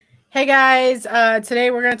Hey guys, today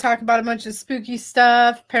we're going to talk about a bunch of spooky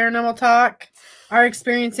stuff, paranormal talk, our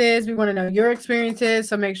experiences. We want to know your experiences,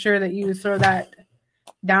 so make sure that you throw that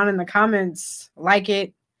down in the comments, like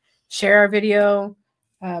it, share our video.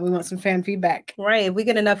 We want some fan feedback. Right. If we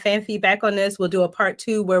get enough fan feedback on this, we'll do a part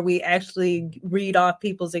 2 where we actually read off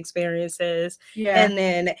people's experiences. Yeah. And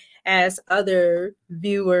then ask other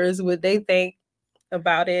viewers what they think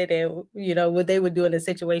about it and, what they would do in a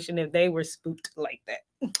situation if they were spooked like that.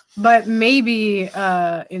 But maybe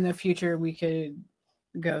in the future we could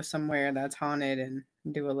go somewhere that's haunted and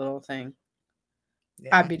do a little thing.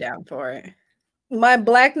 Yeah. I'd be down for it. My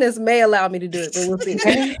blackness may allow me to do it, but we'll see.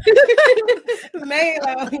 May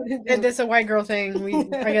allow me to do it. It's a white girl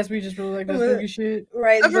thing. I guess we just really like this spooky shit.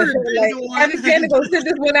 Right. I've heard I've been to go sit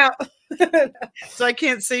this one out. So I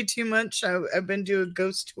can't say too much. I've been to a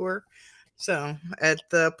ghost tour. So at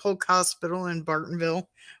the Polk Hospital in Bartonville,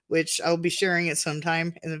 which I'll be sharing it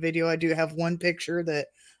sometime in the video. I do have one picture that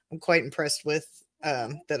I'm quite impressed with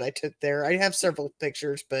that I took there. I have several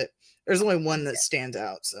pictures, but there's only one that stands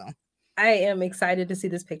out. So I am excited to see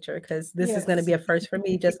this picture because this is going to be a first for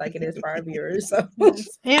me, just like it is for our viewers. So.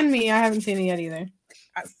 And me, I haven't seen it yet either.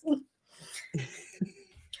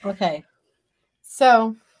 Okay.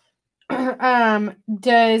 So,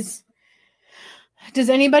 does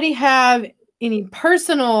anybody have any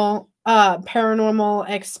personal paranormal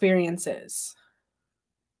experiences?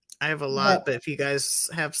 I have a lot, but if you guys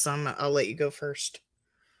have some, I'll let you go first.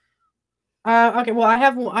 Okay, well, I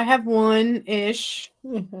have one-ish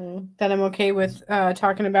that I'm okay with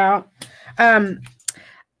talking about. I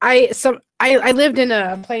lived in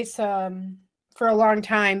a place for a long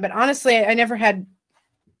time, but honestly, I never had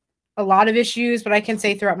a lot of issues. But I can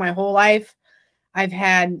say throughout my whole life, I've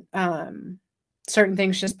had certain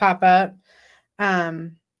things just pop up.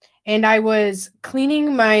 And I was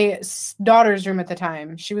cleaning my daughter's room at the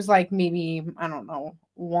time. She was like maybe, I don't know,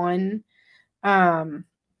 1. I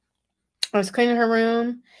was cleaning her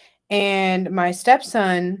room, and my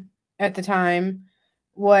stepson at the time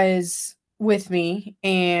was with me,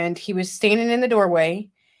 and he was standing in the doorway.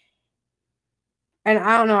 And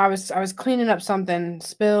I don't know, I was cleaning up something,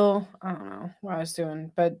 spill. I don't know what I was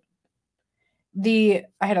doing, but I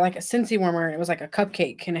had like a Scentsy warmer, and it was like a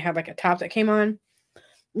cupcake, and it had like a top that came on.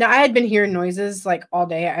 Now I had been hearing noises like all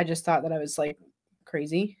day. I just thought that I was like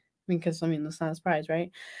crazy because that's not a surprise, right?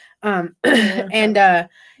 And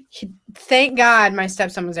thank God my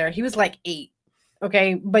stepson was there. He was like 8,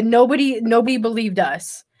 okay, but nobody believed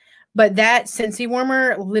us. But that Scentsy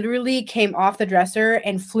warmer literally came off the dresser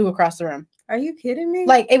and flew across the room. Are you kidding me?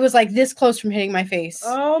 Like, it was like this close from hitting my face.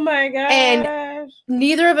 Oh my god! And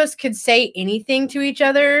neither of us could say anything to each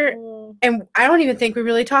other, and I don't even think we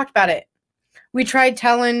really talked about it. We tried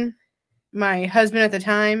telling my husband at the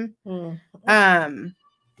time, and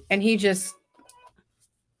he was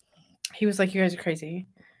like, "You guys are crazy."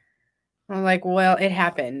 I'm like, "Well, it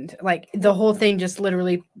happened. Like, the whole thing just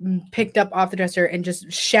literally picked up off the dresser and just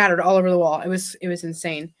shattered all over the wall. It was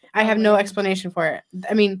insane. I have no explanation for it.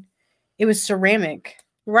 I mean, it was ceramic."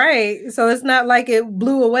 Right. So it's not like it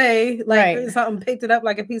blew away, like something picked it up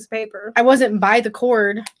like a piece of paper. I wasn't by the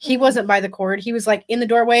cord. He wasn't by the cord. He was like in the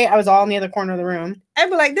doorway. I was all in the other corner of the room.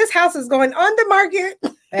 I'd be like, this house is going on the market.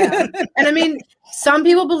 Yeah. And I mean, some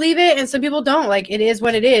people believe it and some people don't. Like, it is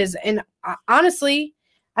what it is. And honestly,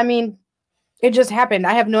 I mean, it just happened.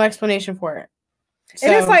 I have no explanation for it. So,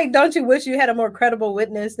 and it's like, don't you wish you had a more credible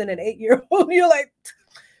witness than an 8-year-old? You're like,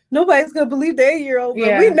 nobody's gonna believe the 8-year-old,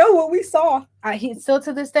 but we know what we saw. He still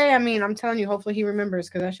to this day. I mean, I'm telling you, hopefully he remembers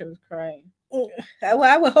because that shit was crazy. Well,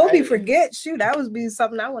 I would hope he forget. Shoot, that would be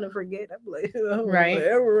something I want to forget. I'm like, right?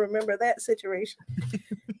 Ever remember that situation?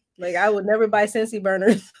 Like, I would never buy Scentsy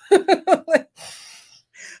burners. Well,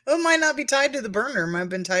 it might not be tied to the burner. It might have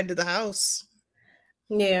been tied to the house.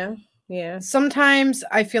 Yeah. Sometimes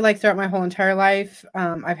I feel like throughout my whole entire life,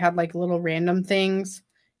 I've had like little random things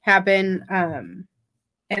happen. And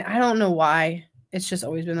I don't know why. It's just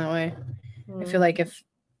always been that way. I feel like if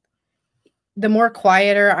the more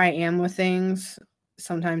quieter I am with things,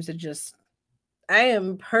 sometimes it just... I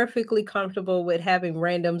am perfectly comfortable with having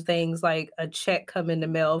random things like a check come in the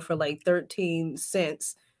mail for like 13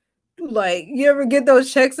 cents. Like, you ever get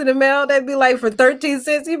those checks in the mail? They'd be like for 13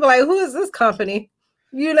 cents. You'd be like, who is this company?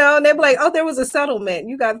 And they'd be like, oh, there was a settlement.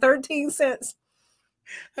 You got 13 cents.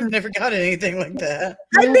 I've never got anything like that.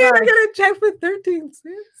 I never got a check for 13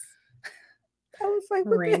 cents. I was like,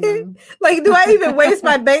 what the heck? Like, do I even waste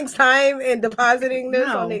my bank's time in depositing this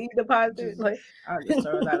on the e-deposit? Like, I'll just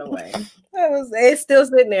throw that away. It's still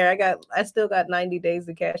sitting there. I still got 90 days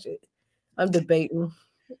to cash it. I'm debating.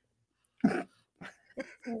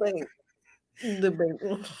 Like, The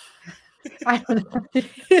baby. I don't know. I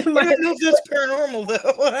don't know if that's paranormal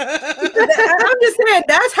though. I'm just saying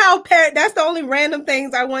that's how that's the only random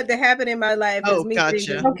things I want to happen in my life is me gotcha.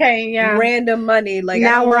 thinking Okay, yeah. random money. Like Now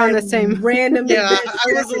I don't we're on want the same- random Yeah, events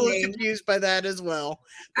I was a little happening. confused by that as well.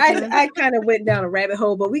 I kind of went down a rabbit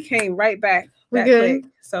hole, but we came right back We're that good.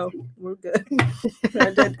 quick, so we're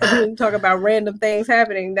good. Talk about random things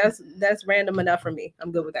happening. That's random enough for me.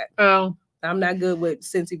 I'm good with that. Oh. I'm not good with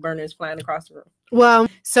Scentsy burners flying across the room. Well,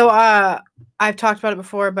 so I've talked about it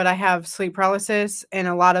before, but I have sleep paralysis, and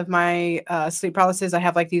a lot of my sleep paralysis, I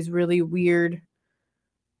have like these really weird,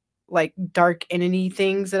 like dark entity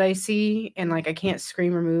things that I see, and like I can't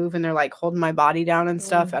scream or move, and they're like holding my body down and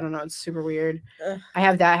stuff. I don't know, it's super weird. I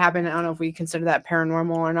have that happen. I don't know if we consider that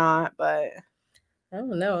paranormal or not, but I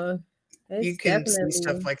don't know. It's You can see definitely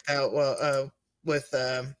stuff like that. Well, with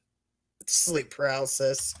sleep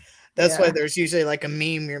paralysis. That's why Yeah. there's usually like a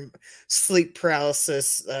meme, your sleep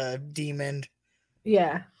paralysis demon.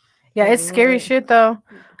 yeah, it's scary shit though.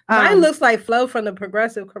 Mine looks like Flo from the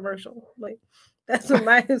Progressive commercial. Like that's what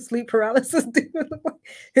my sleep paralysis do.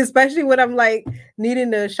 Especially when I'm like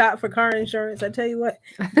needing a shot for car insurance. I tell you what,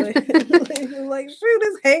 like shoot,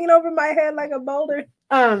 it's hanging over my head like a boulder.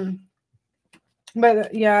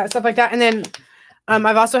 But yeah, stuff like that. And then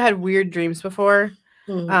I've also had weird dreams before.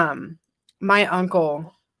 Mhm. My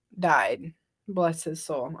uncle died. Bless his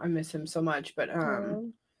soul. I miss him so much. But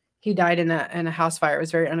he died in a house fire. It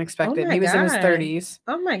was very unexpected. my He was in his God. 30s.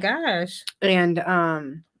 Oh my gosh. And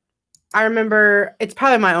I remember it's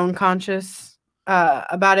probably my own conscious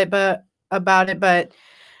about it, but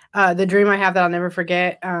the dream I have that I'll never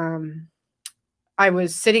forget. I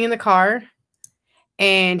was sitting in the car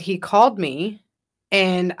and he called me,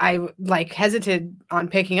 and I like hesitated on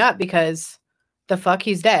picking up because the fuck,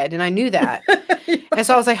 he's dead, and I knew that. And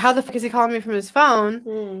so I was like, how the fuck is he calling me from his phone?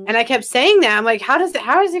 And I kept saying that. I'm like, how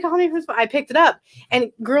is he calling me from his phone? I picked it up,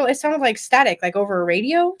 and girl, it sounded like static, like over a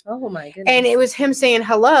radio. Oh my goodness. And it was him saying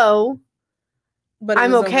hello. But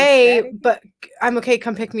I'm okay, but I'm okay.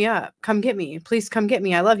 Come pick me up. Come get me. Please come get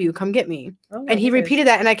me. I love you. Come get me. And he repeated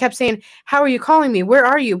that, and I kept saying, how are you calling me? Where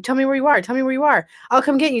are you? Tell me where you are. Tell me where you are. I'll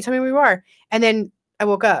come get you. Tell me where you are. And then I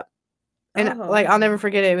woke up, and like I'll never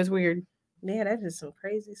forget it. It was weird. Yeah, that is some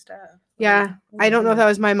crazy stuff. Yeah, I don't know if that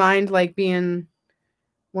was my mind like being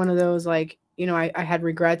one of those, like, you know, I had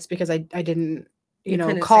regrets because I didn't, you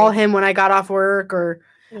know, call him when I got off work, or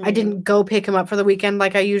I didn't go pick him up for the weekend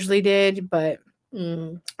like I usually did, but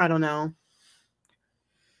I don't know.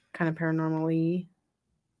 Kind of paranormal-y.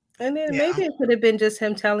 And then maybe it could have been just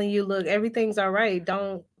him telling you, look, everything's all right.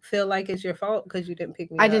 Don't feel like it's your fault because you didn't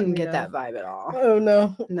pick me up. I didn't get that vibe at all. Oh,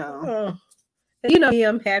 no. No. Oh. You know me,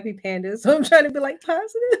 I'm happy panda, so I'm trying to be like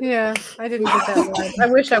positive. Yeah, I didn't get that vibe. I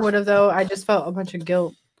wish I would have, though. I just felt a bunch of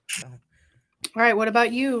guilt. All right, what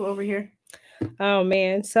about you over here? Oh,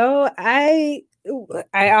 man. So I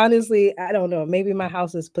honestly, I don't know. Maybe my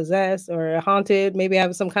house is possessed or haunted. Maybe I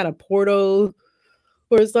have some kind of portal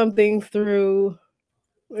or something through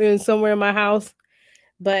somewhere in my house.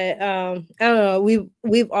 But I don't know.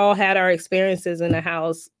 We've all had our experiences in the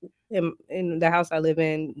house, in the house I live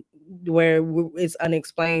in, where it's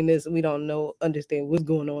unexplained, is we don't understand what's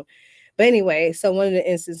going on. But anyway, so one of the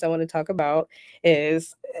instances I want to talk about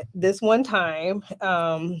is this one time.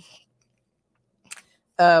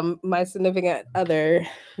 My significant other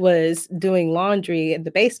was doing laundry in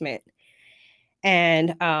the basement,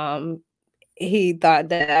 and he thought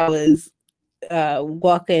that I was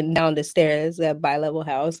walking down the stairs at bi-level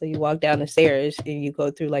house. So you walk down the stairs and you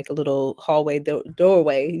go through like a little hallway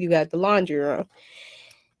doorway. You got the laundry room,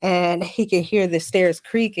 and he could hear the stairs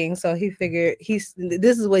creaking. So he figured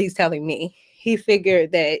this is what he's telling me. He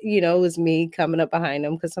figured that, you know, it was me coming up behind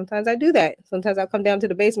him, because sometimes I do that. Sometimes I'll come down to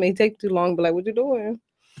the basement. He takes too long, but like, what you doing?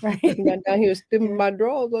 Right. I'm not down here spinning my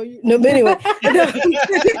drawers on you. No, but anyway.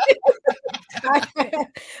 But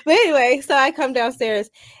anyway, so I come downstairs,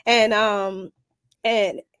 and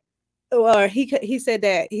he said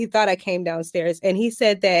that he thought I came downstairs, and he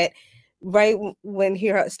said that right when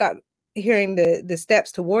he stopped hearing the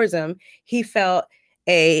steps towards him, he felt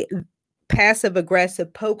a passive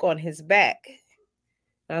aggressive poke on his back.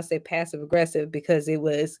 I'll say passive aggressive because it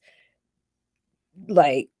was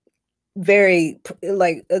like very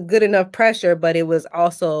like a good enough pressure, but it was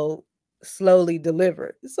also slowly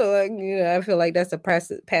delivered. So I feel like that's a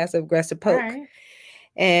passive aggressive poke. Right.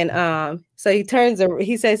 And so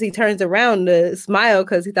he says he turns around to smile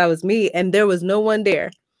because he thought it was me, and there was no one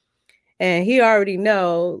there. And he already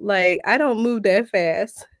know, like, I don't move that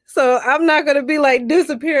fast. So I'm not going to be like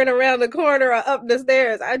disappearing around the corner or up the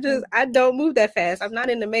stairs. I don't move that fast. I'm not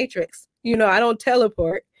in the Matrix. You know, I don't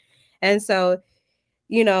teleport. And so,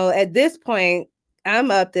 at this point,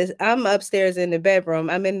 I'm upstairs in the bedroom.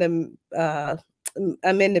 I'm in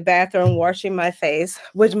the bathroom washing my face,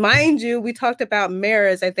 which, mind you, we talked about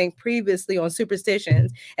mirrors, I think, previously on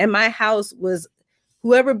superstitions. And my house was,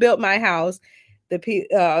 whoever built my house,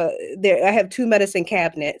 there I have 2 medicine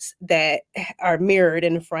cabinets that are mirrored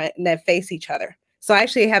in the front and that face each other. So I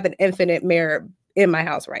actually have an infinite mirror in my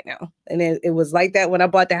house right now. And it was like that when I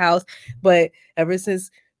bought the house, but ever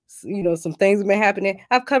since some things have been happening,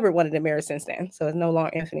 I've covered one of the mirrors since then. So it's no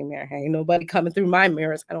longer infinite mirror. Ain't nobody coming through my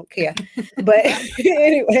mirrors. I don't care. But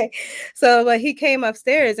anyway, but he came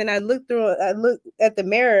upstairs and I looked at the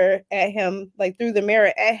mirror at him, like through the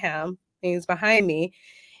mirror at him, and he's behind me.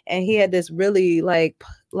 And he had this really like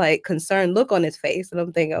concerned look on his face. And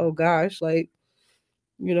I'm thinking, oh gosh, like,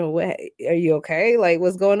 what, are you okay? Like,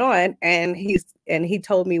 what's going on? And he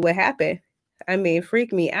told me what happened. I mean,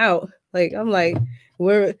 freaked me out. Like, I'm like,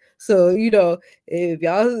 if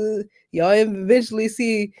y'all eventually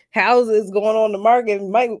see houses going on the market, you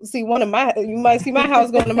might see my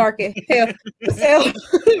house going on the market. Hell,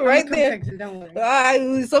 right there. Fix it, don't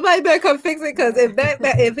worry. Somebody better come fix it, because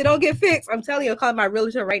if it don't get fixed, I'm telling you, I'll call my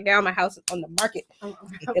realtor right now. My house is on the market,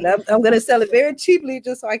 and I'm gonna sell it very cheaply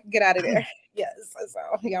just so I can get out of there. Yes, so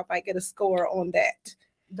y'all might get a score on that.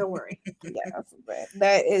 Don't worry.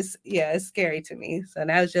 That is, it's scary to me. So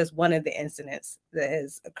that was just one of the incidents that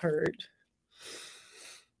has occurred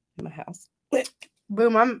in my house.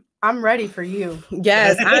 Boom, I'm ready for you.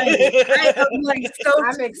 Yes, I'm like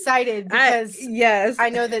I'm excited because I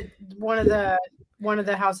know that one of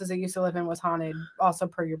the houses that you used to live in was haunted, also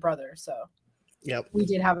per your brother. So yep, we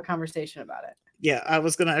did have a conversation about it. Yeah, I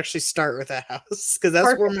was gonna actually start with that house because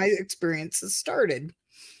that's where my experiences started.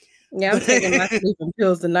 Yeah, I'm taking my sleeping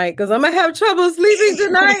pills tonight because I'm gonna have trouble sleeping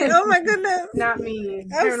tonight. Oh my goodness. Not me.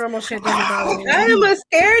 Paranormal shit doesn't bother me. I am a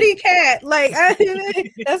scaredy cat. Like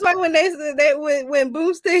that's why when when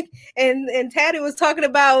Boomstick and Taddy was talking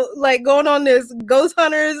about like going on this ghost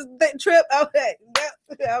hunters trip, I was like,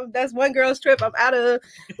 that's one girl's trip. I'm out of,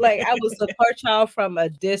 like, I will support y'all from a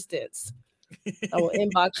distance. I will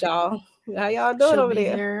inbox y'all. How y'all doing over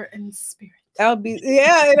there? In spirit. I'll be,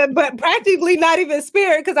 but practically not even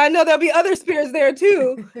spirit, because I know there'll be other spirits there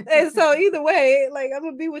too. And so either way, like, I'm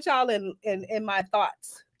gonna be with y'all in my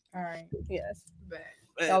thoughts. All right. Yes.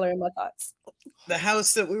 Y'all are in my thoughts. The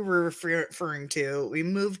house that we were referring to, we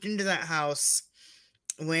moved into that house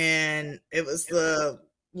when it was the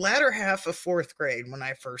latter half of 4th grade when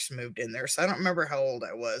I first moved in there. So I don't remember how old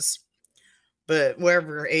I was, but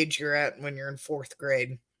whatever age you're at when you're in 4th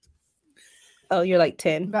grade. Oh, you're like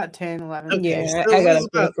 10. About 10, 11. Okay, yeah, so I got a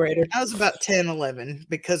 4th grader. I was about 10, 11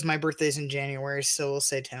 because my birthday's in January, so we'll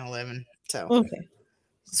say 10, 11. So okay.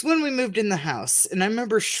 It's when we moved in the house. And I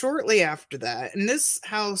remember shortly after that, and this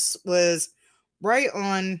house was right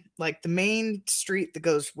on like the main street that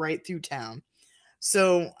goes right through town.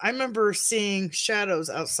 So I remember seeing shadows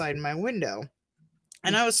outside my window.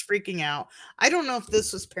 And I was freaking out. I don't know if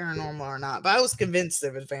this was paranormal or not, but I was convinced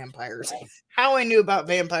it was vampires. How I knew about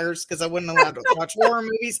vampires, because I wasn't allowed to watch horror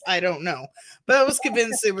movies, I don't know. But I was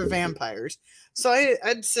convinced they were vampires. So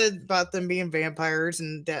I'd said about them being vampires,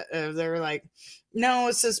 and they were like, no,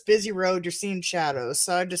 it's this busy road. You're seeing shadows.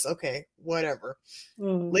 So I just, okay, whatever.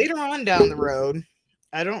 Later on down the road,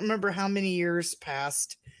 I don't remember how many years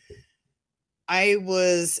passed, I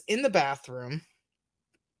was in the bathroom.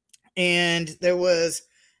 And there was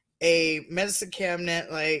a medicine cabinet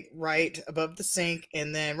like right above the sink,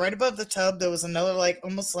 and then right above the tub there was another like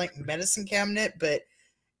almost like medicine cabinet, but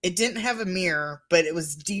it didn't have a mirror, but it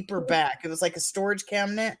was deeper back. It was like a storage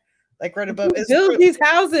cabinet, like right above. Build these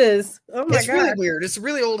houses. Oh my god, it's really weird. It's a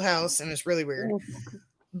really old house, and it's really weird.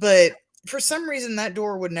 But for some reason, that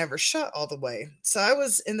door would never shut all the way. So I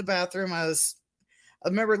was in the bathroom. I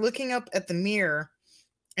remember looking up at the mirror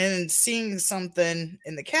and seeing something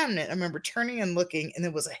in the cabinet. I remember turning and looking, and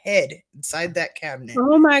there was a head inside that cabinet.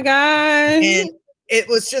 Oh my god. And it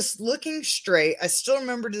was just looking straight. I still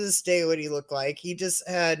remember to this day what he looked like. He just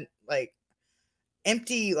had like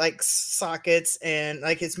empty like sockets, and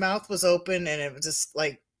like his mouth was open, and it was just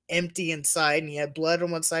like empty inside, and he had blood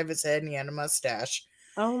on one side of his head, and he had a mustache.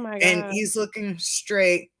 Oh my god. And he's looking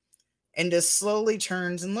straight and just slowly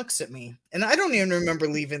turns and looks at me. And I don't even remember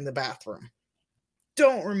leaving the bathroom.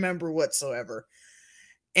 Don't remember whatsoever.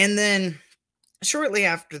 And then shortly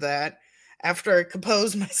after that, after I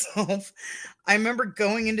composed myself, I remember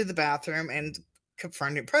going into the bathroom and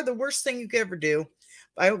confronting, probably the worst thing you could ever do.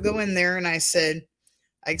 I would go in there and I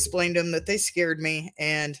explained to them that they scared me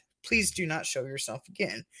and please do not show yourself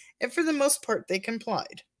again. And for the most part, they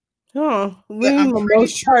complied. Oh, I'm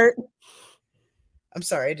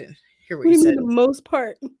sorry, I didn't. hear what What you do you said. mean the most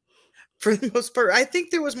part? For the most part, I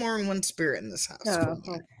think there was more than one spirit in this house. Oh,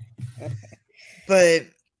 But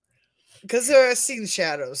because I've seen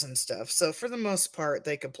shadows and stuff, so for the most part,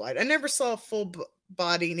 they complied. I never saw a full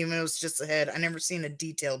body, even though it was just a head. I never seen a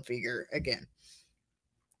detailed figure again.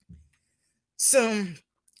 So,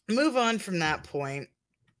 move on from that point.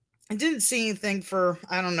 I didn't see anything for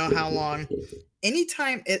I don't know how long.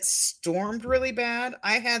 Anytime it stormed really bad,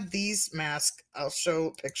 I had these masks. I'll show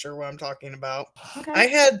a picture what I'm talking about. Okay. I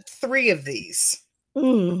had 3 of these.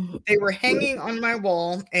 Mm. They were hanging on my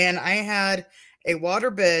wall, and I had a water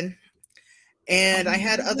bed, and I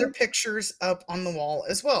had other pictures up on the wall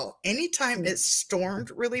as well. Anytime it stormed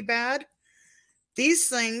really bad, these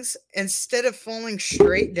things, instead of falling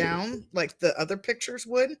straight down like the other pictures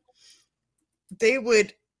would, they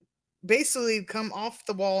would basically come off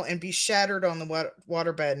the wall and be shattered on the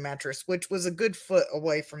waterbed mattress, which was a good foot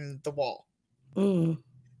away from the wall. Mm.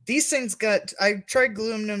 These things got, I tried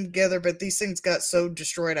gluing them together, but these things got so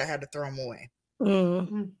destroyed I had to throw them away.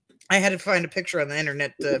 Mm. I had to find a picture on the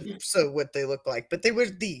internet to show what they look like, but they were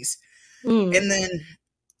these. Mm. And then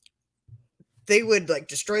they would like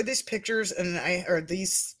destroy these pictures or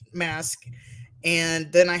these masks.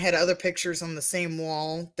 And then I had other pictures on the same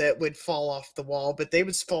wall that would fall off the wall, but they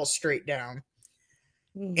would fall straight down.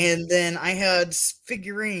 Mm. And then I had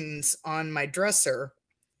figurines on my dresser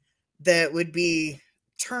that would be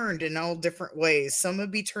turned in all different ways. Some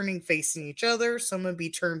would be turning facing each other, some would be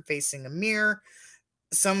turned facing a mirror,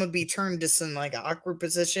 some would be turned just in like an awkward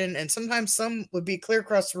position, and sometimes some would be clear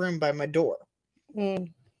across the room by my door.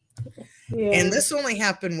 Mm. Yeah. And this only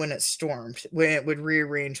happened when it stormed, when it would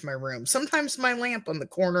rearrange my room. Sometimes my lamp on the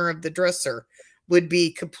corner of the dresser would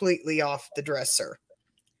be completely off the dresser.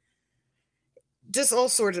 Just all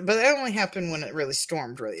sorts of, but that only happened when it really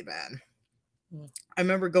stormed really bad. I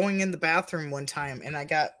remember going in the bathroom one time and I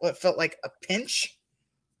got what felt like a pinch,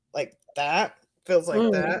 like that, feels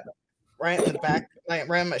like that, right in the back, like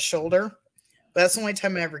right on my shoulder. But that's the only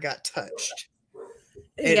time I ever got touched.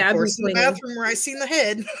 And Yeah, of course, in the bathroom where I seen the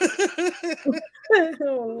head.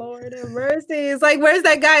 Oh Lord have mercy! It's like, where's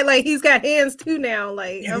that guy? Like, he's got hands too now.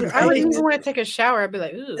 Like, Yeah, I wouldn't right. even want to take a shower. I'd be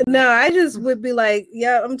like, ooh. no, I just would be like,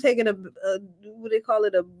 yeah, I'm taking a what do they call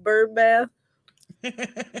it, a bird bath?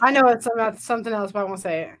 I know it's about something else, but I won't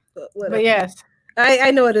say it. Whatever. But yes,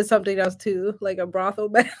 I know it is something else too, like a brothel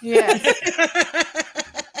bath. yes,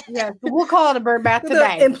 yes. We'll call it a bird bath The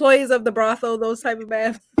today. employees of the brothel, those type of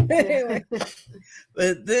baths. Anyway.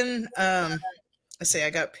 But then, I say I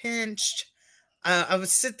got pinched. I would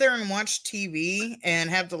sit there and watch TV and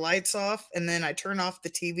have the lights off, and then I turn off the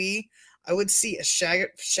TV. I would see a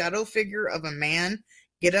shadow figure of a man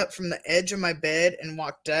get up from the edge of my bed and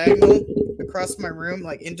walk diagonal across my room,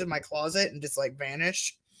 like into my closet, and just like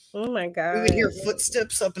vanish. Oh my God. We would hear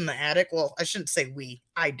footsteps up in the attic. Well, I shouldn't say we.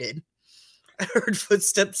 I did. I heard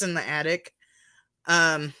footsteps in the attic.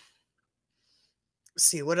 Let's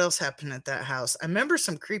see what else happened at that house. I remember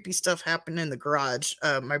some creepy stuff happened in the garage.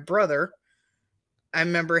 My brother, I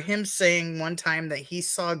remember him saying one time that he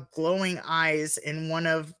saw glowing eyes in one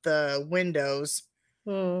of the windows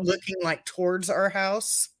looking like towards our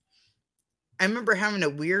house. I remember having a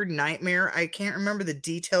weird nightmare. I can't remember the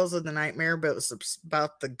details of the nightmare, but it was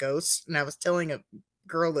about the ghost. And I was telling a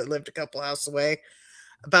girl that lived a couple houses away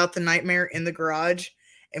about the nightmare in the garage.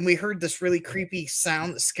 And we heard this really creepy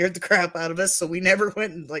sound that scared the crap out of us. So we never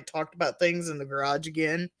went and like talked about things in the garage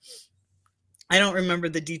again. I don't remember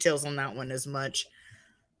the details on that one as much.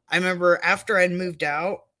 I remember after I'd moved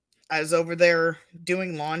out, I was over there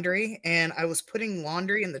doing laundry and I was putting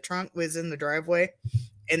laundry in the trunk, was in the driveway,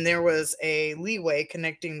 and there was a leeway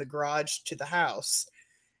connecting the garage to the house.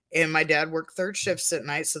 And my dad worked third shifts at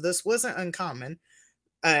night, so this wasn't uncommon.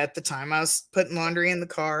 At the time, I was putting laundry in the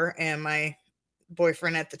car, and my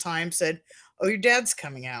boyfriend at the time said, "Oh, your dad's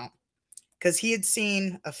coming out," because he had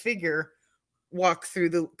seen a figure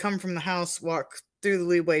come from the house, walk through the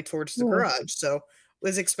leeway towards the garage. So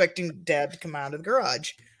was expecting dad to come out of the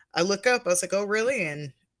garage. I look up, I was like, "Oh, really?"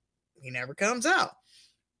 And he never comes out.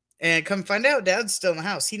 And come find out, dad's still in the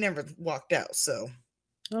house. He never walked out. So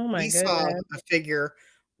Oh my he goodness. saw a figure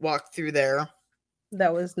walk through there.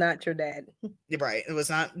 That was not your dad. Right. It was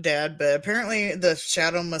not dad, but apparently the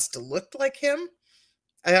shadow must have looked like him.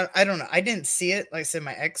 I don't know. I didn't see it. Like I said,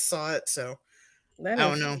 my ex saw it. So I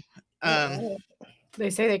don't know. They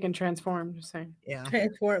say they can transform. Just saying. Yeah.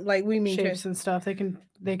 Transform, like we mean Shapes and stuff. They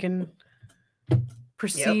can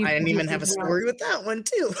perceive. Yep, I didn't even have a story with that one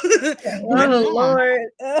too. Oh Lord.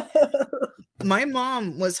 My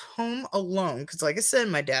mom was home alone because, like I said,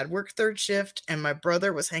 my dad worked third shift and my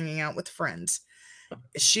brother was hanging out with friends.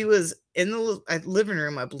 She was in the living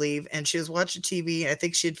room, I believe, and she was watching TV. I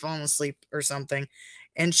think she had fallen asleep or something.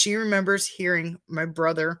 And she remembers hearing my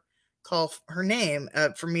brother call her name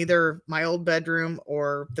from either my old bedroom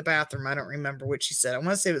or the bathroom. I don't remember what she said. I want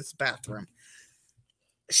to say it was the bathroom.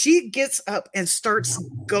 She gets up and starts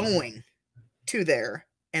going to there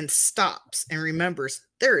and stops and remembers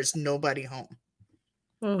there is nobody home.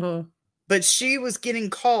 Mm-hmm. But she was getting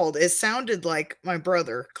called. It sounded like my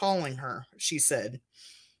brother calling her, she said.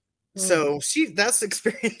 So that's the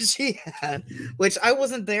experience she had, which I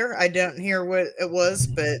wasn't there. I don't hear what it was,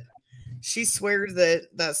 but she swears that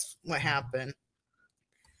that's what happened.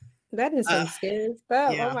 That is some scary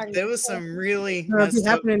stuff. Oh Yeah, my god. there was some really Be messed up.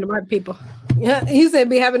 happening to white people. Yeah, he said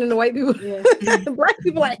be happening to white people. Yeah. Black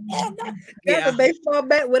people like, hell no. That's Yeah. a baseball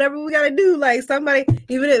bat, whatever we gotta do. Like somebody,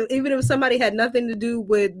 even if somebody had nothing to do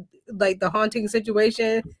with like the haunting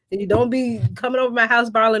situation, and you don't be coming over my house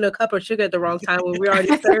borrowing a cup of sugar at the wrong time when we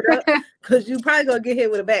already stirred up, because you probably gonna get hit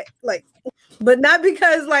with a bat. Like, but not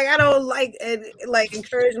because like I don't like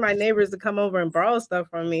encourage my neighbors to come over and borrow stuff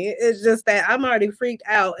from me. It's just that I'm already freaked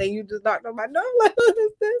out, and you just knocked on my door. Like, what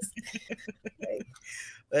is this?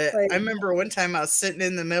 I remember one time I was sitting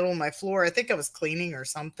in the middle of my floor. I think I was cleaning or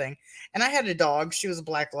something, and I had a dog. She was a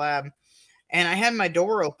black lab, and I had my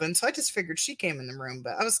door open, so I just figured she came in the room.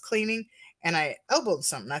 But I was cleaning, and I elbowed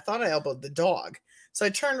something. I thought I elbowed the dog, so I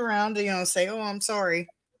turned around to say, "Oh, I'm sorry,"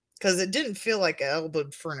 because it didn't feel like I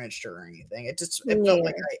elbowed furniture or anything. It felt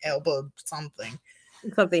like I elbowed something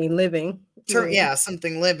Living.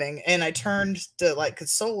 Something living. And I turned to like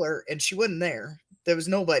console her, and she wasn't there. There was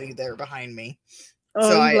nobody there behind me. Oh,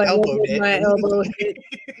 so I elbowed it. My elbow hit.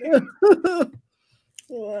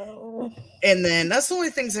 Wow. And then that's the only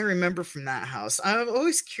things I remember from that house. I'm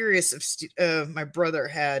always curious if my brother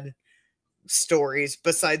had stories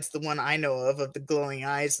besides the one I know of the glowing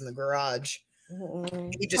eyes in the garage.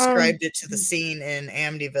 He described it to the scene in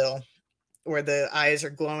Amityville where the eyes are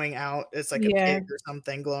glowing out. It's like a pig or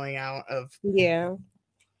something glowing out of. Yeah.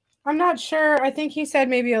 I'm not sure. I think he said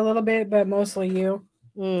maybe a little bit, but mostly you.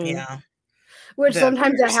 Yeah. Which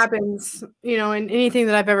sometimes that happens, in anything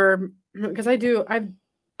that I've ever, because I've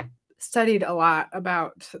studied a lot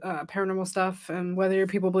about paranormal stuff, and whether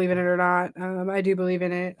people believe in it or not. I do believe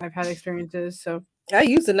in it. I've had experiences, so. I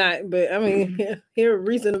used to not, but I mean, here are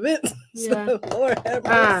recent events. Yeah. So, Lord have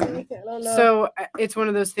mercy. I don't know. So it's one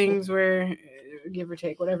of those things where, give or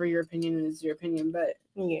take, whatever your opinion is, your opinion. But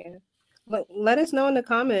yeah. But let us know in the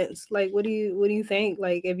comments, like, what do you think?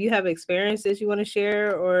 Like, if you have experiences you want to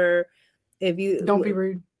share, or if you don't be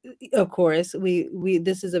rude. Of course, we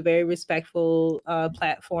this is a very respectful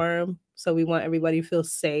platform, so we want everybody to feel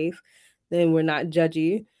safe. Then we're not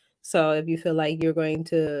judgy. So if you feel like you're going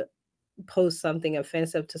to post something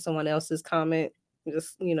offensive to someone else's comment,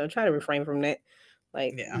 just try to refrain from that.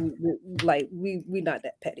 Like, we not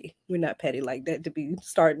that petty. We're not petty like that to be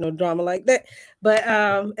starting no drama like that. But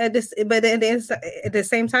at the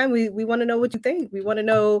same time, we want to know what you think. We want to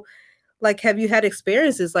know, like, have you had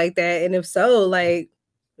experiences like that? And if so, like,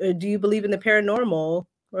 do you believe in the paranormal?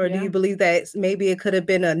 Or do you believe that maybe it could have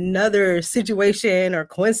been another situation or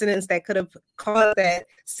coincidence that could have caused that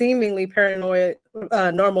seemingly paranoid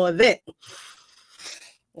normal event?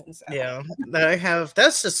 So. Yeah,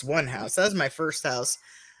 that's just one house. That was my first house.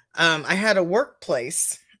 I had a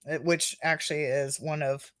workplace, which actually is one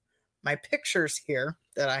of my pictures here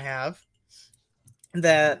that I have,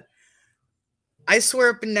 that I swear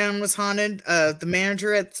up and down was haunted. The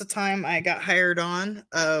manager at the time I got hired on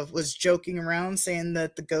was joking around saying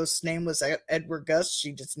that the ghost's name was Edward Gus.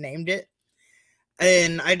 She just named it.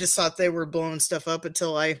 And I just thought they were blowing stuff up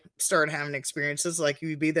until I started having experiences. Like,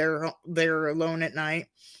 you'd be there alone at night.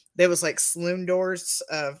 There was like saloon doors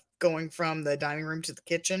going from the dining room to the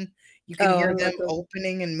kitchen. You can hear them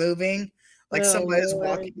opening and moving, like somebody was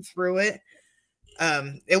walking through it.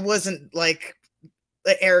 It wasn't like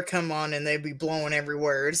the air come on and they'd be blowing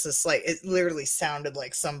everywhere. It's just like, it literally sounded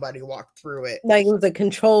like somebody walked through it. Like it was a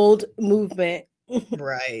controlled movement.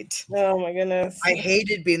 Right. Oh my goodness. I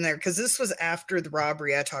hated being there because this was after the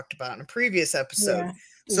robbery I talked about in a previous episode. Yeah.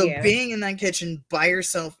 So being in that kitchen by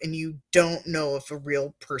yourself and you don't know if a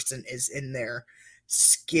real person is in there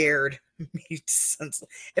scared me.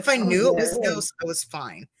 If I knew it was a ghost, I was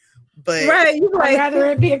fine. But right, you'd I'd rather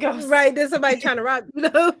it be a ghost. Right, there's somebody trying to rob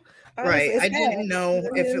you. Right. I didn't know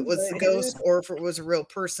if it was a ghost or if it was a real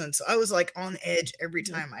person. So I was like on edge every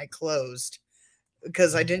time I closed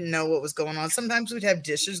because I didn't know what was going on. Sometimes we'd have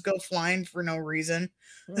dishes go flying for no reason.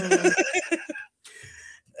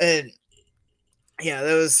 And yeah,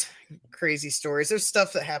 those crazy stories. There's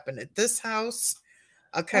stuff that happened at this house.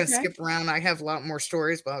 I'll kind of skip around. I have a lot more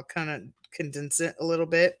stories, but I'll kind of condense it a little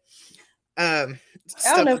bit. I don't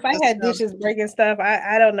Stuff know with if I this had stuff. dishes breaking stuff.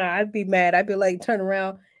 I don't know. I'd be mad. I'd be like, turn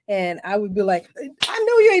around, and I would be like, I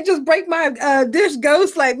know you ain't just break my dish,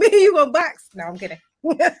 ghost. Like, me, you gonna box? No, I'm kidding.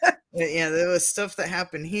 Yeah, there was stuff that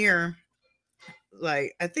happened here.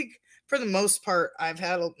 Like, I think for the most part, I've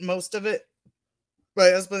had most of it.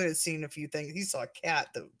 But husband had seen a few things. He saw a cat,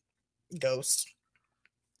 the ghost.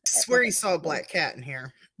 I swear he saw a black cat in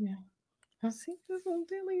here. Yeah. See, that's what I'm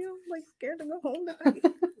telling you. I'm like scared to go home tonight.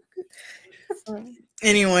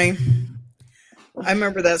 Anyway, I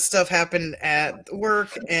remember that stuff happened at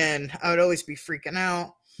work, and I would always be freaking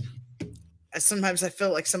out. Sometimes I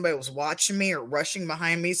felt like somebody was watching me or rushing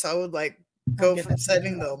behind me, so I would like go from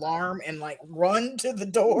setting the alarm and like run to the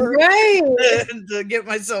door Right. to get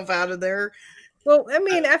myself out of there. Well, I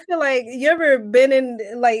mean, I feel like you ever been in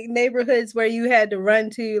like neighborhoods where you had to run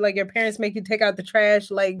to, like, your parents make you take out the trash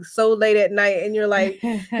like so late at night, and you're like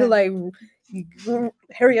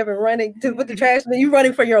hurry up and running to put the trash, and then you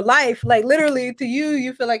running for your life. Like, literally, to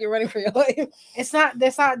you feel like you're running for your life. That's not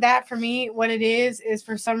that for me. What it is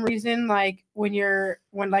for some reason, like when you're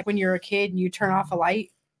a kid and you turn off a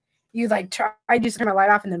light, you like try I just turn my light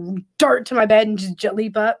off and then dart to my bed and just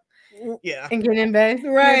leap up. Yeah. And get in bed. Right. You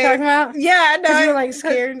know what I'm talking about? Yeah, I know. Because you're like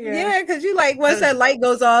scared. Yeah, because you like once that light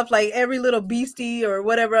goes off, like every little beastie or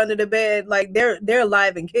whatever under the bed, like they're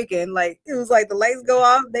alive and kicking. Like it was like the lights go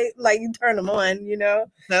off, they like you turn them on, you know.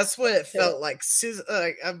 That's what it felt like.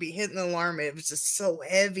 I'd be hitting the alarm. It was just so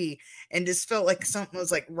heavy, and just felt like something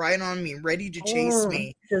was like right on me, ready to chase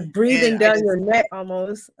me, just breathing down your neck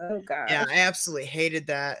almost. Oh god. Yeah, I absolutely hated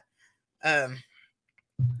that.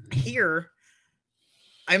 Here,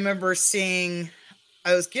 I remember I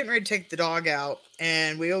was getting ready to take the dog out,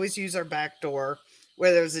 and we always use our back door,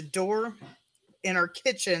 where there's a door in our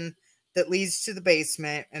kitchen that leads to the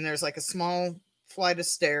basement, and there's like a small flight of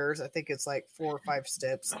stairs. I think it's like 4 or 5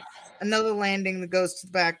 steps. Another landing that goes to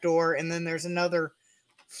the back door, and then there's another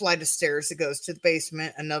flight of stairs that goes to the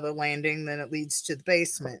basement, another landing, then it leads to the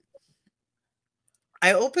basement.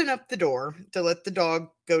 I open up the door to let the dog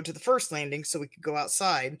go to the first landing so we could go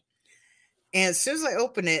outside. And as soon as I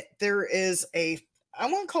open it, there is I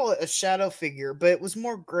won't call it a shadow figure, but it was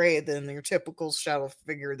more gray than your typical shadow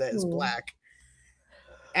figure that is black.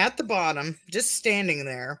 At the bottom, just standing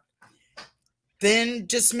there, then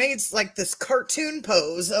just made like this cartoon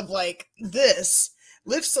pose of like this,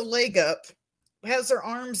 lifts a leg up, has her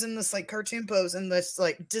arms in this like cartoon pose, and this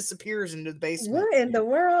like disappears into the basement. What in the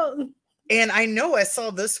world? And I know I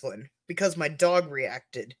saw this one because my dog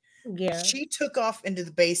reacted. Yeah. She took off into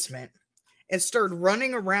the basement and started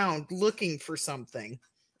running around looking for something.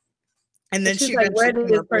 And then she like, where did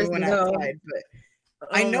this person went go? outside. But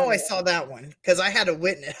I know I saw that one because I had a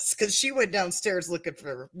witness, because she went downstairs looking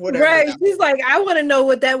for whatever. Right. She's like, I want to know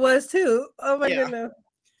what that was too. Oh my goodness.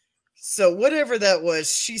 So whatever that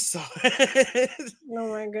was, she saw it. Oh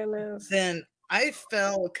my goodness. Then I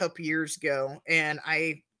fell a couple years ago and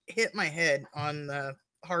I hit my head on the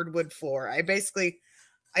hardwood floor. I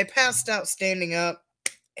passed out standing up,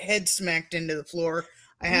 head smacked into the floor.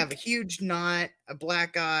 I have a huge knot, a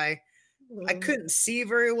black eye. I couldn't see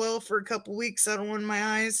very well for a couple weeks out of one of my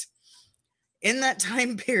eyes. In that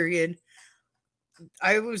time period,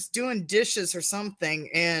 I was doing dishes or something,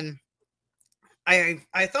 and I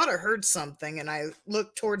thought I heard something, and I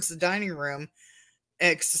looked towards the dining room,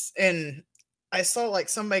 and I saw like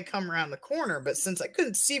somebody come around the corner, but since I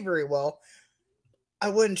couldn't see very well, I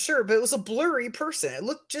wasn't sure, but it was a blurry person. It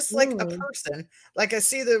looked just like a person. Like I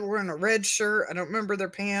see they were wearing a red shirt. I don't remember their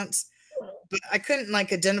pants, but I couldn't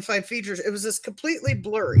like identify features. It was just completely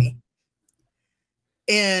blurry.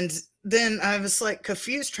 And then I was like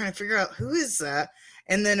confused, trying to figure out who is that.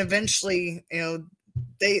 And then eventually,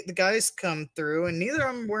 the guys come through, and neither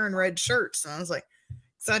of them wearing red shirts. And I was like,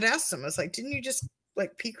 so I'd asked them, I was like, didn't you just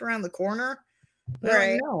like peek around the corner?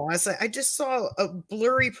 Right. No, I was like, I just saw a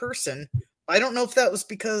blurry person. I don't know if that was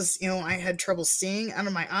because, I had trouble seeing out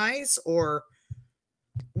of my eyes or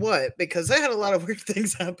what, because I had a lot of weird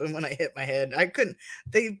things happen when I hit my head.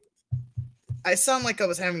 I sound like I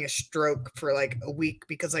was having a stroke for like a week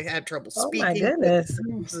because I had trouble speaking. Oh my goodness.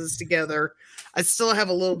 Sentences together. I still have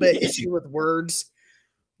a little bit issue with words,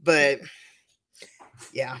 but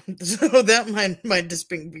yeah. So that might just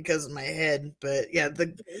be because of my head. But yeah,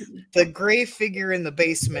 the gray figure in the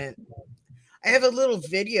basement. I have a little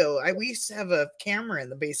video. We used to have a camera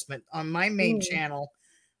in the basement on my main channel.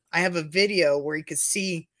 I have a video where you can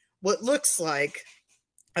see what looks like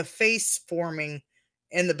a face forming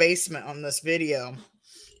in the basement on this video.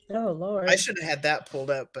 Oh Lord. I should have had that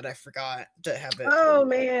pulled up, but I forgot to have it. Oh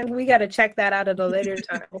man, we got to check that out at a later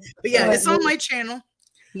time. But yeah, it's on my channel.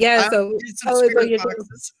 Yeah, I so did some tell us what spirit you're doing.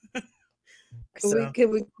 boxes.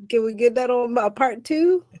 Can we So can we get that on part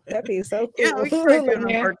 2? That'd be so yeah, cool. we can probably do it on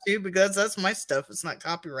Yeah. part 2 because that's my stuff. It's not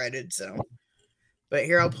copyrighted. So, but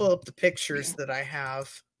here I'll pull up the pictures that I have.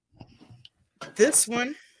 This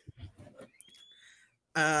one.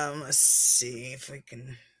 Let's see if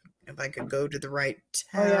I could go to the right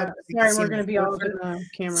Oh yeah. tab. You can Sorry, see we're my gonna be all up in cursor. the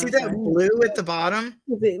camera. See that Sorry. blue at the bottom?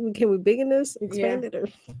 Can we biggen this, expand it, or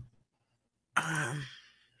Is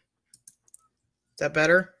that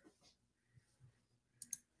better?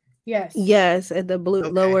 Yes. yes, at the blue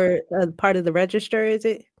Okay. lower part of the register, is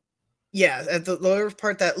it? Yeah, at the lower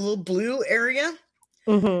part, that little blue area.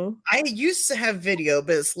 Mm-hmm. I used to have video,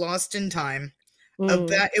 but it's lost in time. Of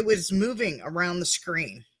that, it was moving around the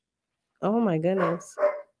screen, Oh my goodness.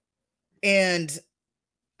 and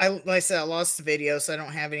like I said, I lost the video, so I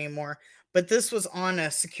don't have it anymore. But this was on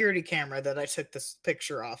a security camera that I took this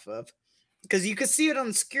picture off of, because you could see it on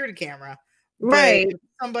the security camera, but Right. if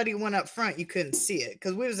somebody went up front, you couldn't see it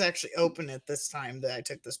because we was actually open at this time that I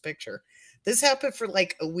took this picture. This happened for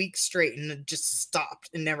like a week straight, and it just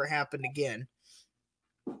stopped and never happened again.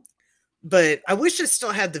 But I wish I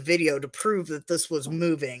still had the video to prove that this was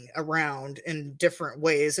moving around in different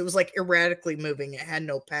ways. It was like erratically moving. It had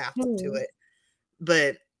no path to it.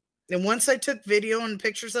 But then once I took video and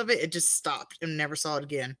pictures of it, it just stopped and never saw it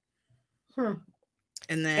again.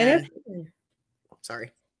 And then,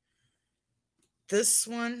 sorry, this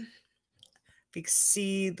one, if you can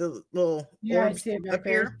see the little orbs up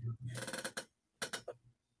here.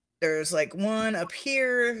 There's like one up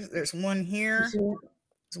here. There's one here.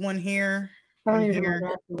 There's one here. One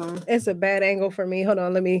here. It's a bad angle for me. Hold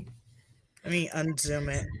on, let me unzoom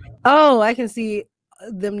it. Oh, I can see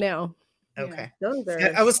them now. Okay. Those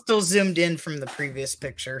are... I was still zoomed in from the previous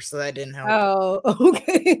picture, so that didn't help. Oh,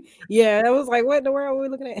 okay. Yeah, I was like, what in the world are we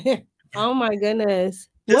looking at? Oh my goodness.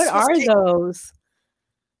 What are those?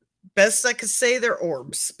 Best I could say, they're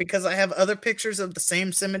orbs, because I have other pictures of the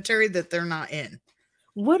same cemetery that they're not in.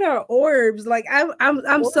 What are orbs? Like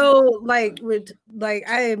I'm so like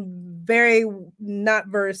I am very not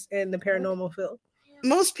versed in the paranormal field.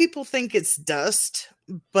 Most people think it's dust,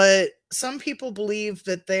 but some people believe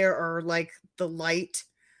that there are like the light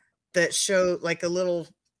that show like a little,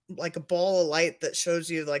 like a ball of light that shows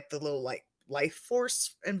you like the little like life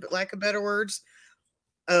force, in lack of better words,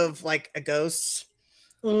 of like a ghost.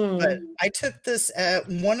 But I took this at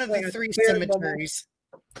one of the 3 cemeteries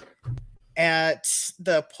at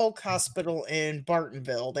the Polk Hospital in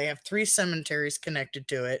Bartonville. They have 3 cemeteries connected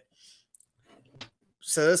to it.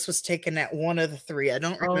 So this was taken at one of the 3. I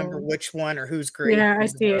don't remember which one or whose grave. Yeah, I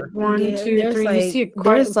see it. 1, 2, 3. Like, you see it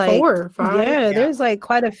quite like 4 or 5. Yeah, there's like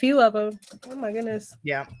quite a few of them. Oh my goodness.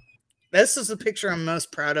 Yeah. This is the picture I'm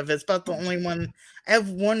most proud of. It's about the only one. I have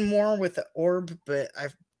one more with the orb, but I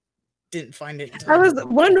didn't find it. I was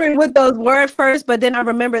wondering what those were at first, but then I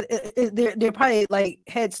remember they're probably like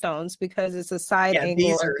headstones because it's a side angle.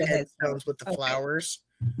 These are headstones with the flowers,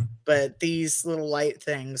 but these little light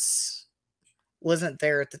things wasn't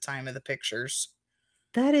there at the time of the pictures.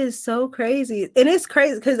 That is so crazy. And it's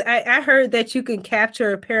crazy because I heard that you can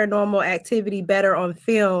capture paranormal activity better on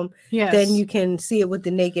film than you can see it with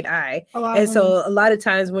the naked eye. And so a lot of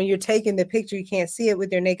times when you're taking the picture, you can't see it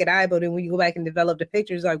with your naked eye, but then when you go back and develop the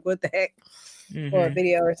pictures, like what the heck? Or a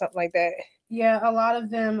video or something like that. Yeah, a lot of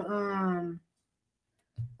them,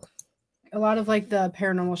 a lot of like the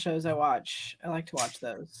paranormal shows I like to watch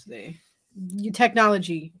those.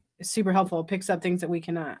 Technology is super helpful. It picks up things that we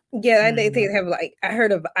cannot. Yeah, I think they have like, I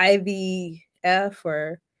heard of IVF,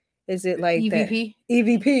 or is it like EVP? That?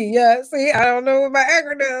 EVP, yeah. See, I don't know what my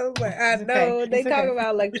acronym, but I know they talk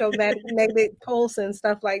about electromagnetic pulse and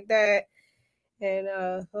stuff like that. And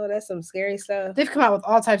that's some scary stuff. They've come out with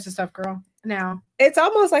all types of stuff, girl. Now it's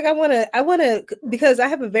almost like I want to because I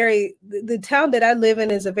have the town that I live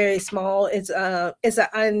in is a very small. It's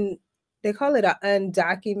they call it an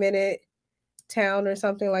undocumented town or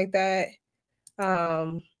something like that.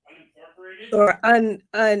 Or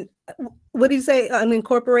what do you say?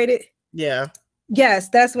 Unincorporated? Yeah. Yes,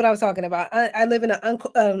 that's what I was talking about. I live in an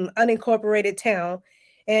unincorporated town.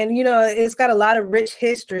 And, it's got a lot of rich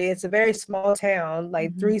history. It's a very small town,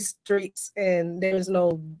 like 3 streets, and there's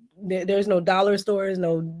no dollar stores,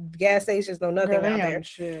 no gas stations, no nothing out there.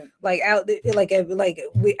 Shit. Like out,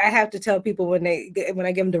 I have to tell people when I give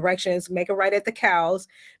them directions, make a right at the cows,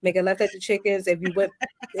 make a left at the chickens. If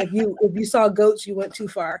you saw goats, you went too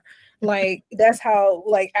far. Like that's how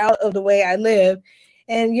out of the way I live.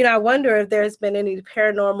 And I wonder if there's been any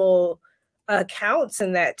paranormal accounts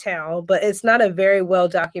in that town, but it's not a very well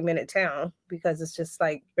documented town because it's just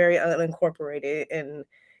like very unincorporated, and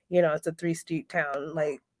it's a 3-street town.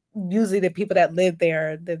 Like usually the people that live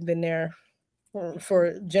there, they've been there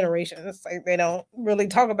for generations. Like they don't really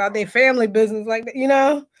talk about their family business like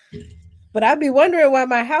that. But I'd be wondering why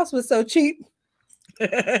my house was so cheap.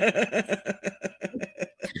 It's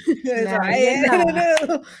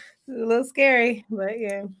a little scary, but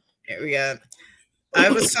yeah. Here we go. I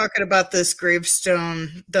was talking about this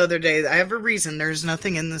gravestone the other day. I have a reason. There's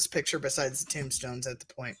nothing in this picture besides the tombstones at the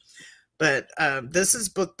point. But this is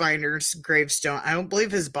Bookbinder's gravestone. I don't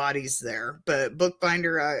believe his body's there, but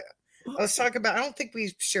Bookbinder, I was talking about, I don't think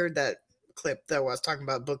we shared that clip though. I was talking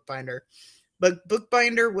about Bookbinder. But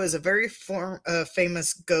Bookbinder was a very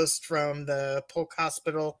famous ghost from the Polk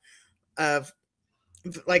Hospital of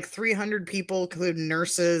like 300 people, including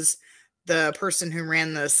nurses, the person who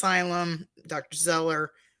ran the asylum, Dr.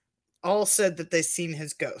 Zeller, all said that they seen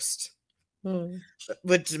his ghost.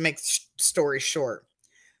 But to make the story short.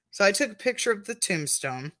 So I took a picture of the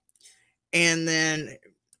tombstone, and then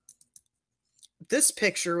this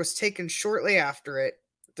picture was taken shortly after it.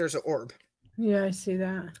 There's an orb. Yeah, I see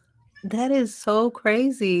that. That is so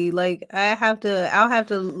crazy. Like I'll have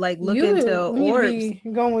to like look into orbs. Be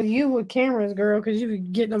going with you with cameras, girl, because you be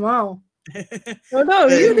getting them all. Oh no,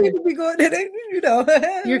 you need to be going to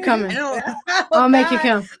that, You're coming. I'll make you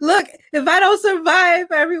come. Look, if I don't survive,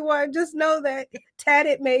 everyone, just know that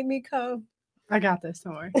Tatted made me come. I got this,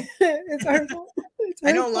 don't worry. It's her fault.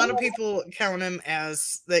 I know a lot of people count him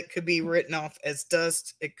as, that could be written off as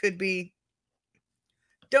dust. It could be.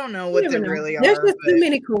 Don't know what they really are. There's just too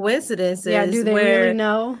many coincidences. Yeah, do they really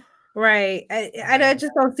know? Right. I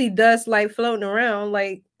just don't see dust like floating around,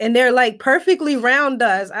 like, and they're like perfectly round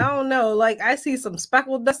dust. I don't know. Like I see some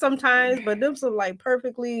speckled dust sometimes, but them some like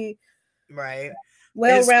perfectly right.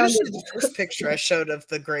 Well rounded. The first picture I showed of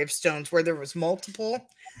the gravestones where there was multiple.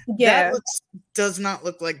 Yeah. That does not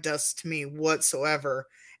look like dust to me whatsoever.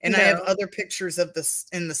 And I have other pictures of this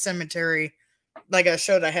in the cemetery. Like I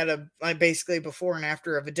showed, I had I basically before and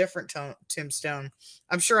after of a different tombstone.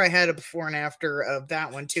 I'm sure I had a before and after of that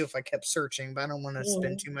one too if I kept searching, but I don't want to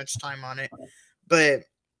spend too much time on it. But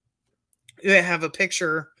I have a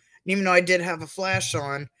picture, even though I did have a flash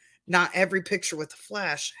on, not every picture with a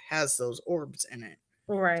flash has those orbs in it.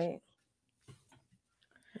 Right.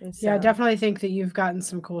 Yeah, I definitely think that you've gotten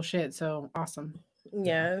some cool shit. So awesome.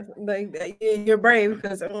 Yeah, like you're brave,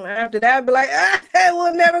 because after that, I'd be like, I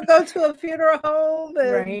will never go to a funeral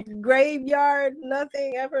home, graveyard,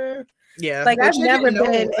 nothing ever. Yeah, like I've never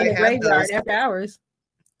been in a graveyard after hours.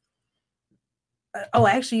 Oh,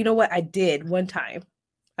 actually, you know what? I did one time.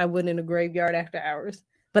 I went in a graveyard after hours,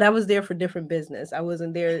 but I was there for different business. I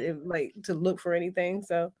wasn't there like to look for anything.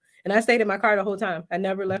 So, and I stayed in my car the whole time. I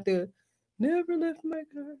never left my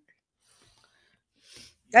car.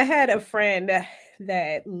 I had a friend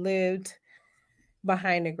that lived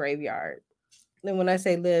behind a graveyard. And when I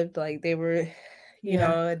say lived, like they were, you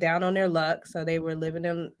know, down on their luck. So they were living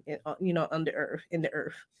in the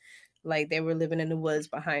earth. Like they were living in the woods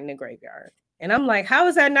behind the graveyard. And I'm like, how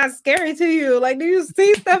is that not scary to you? Like, do you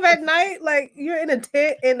see stuff at night? Like you're in a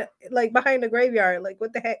tent and like behind the graveyard. Like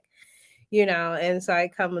what the heck? And so I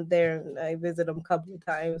come there and I visit them a couple of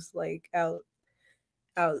times, like out,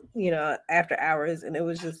 after hours. And it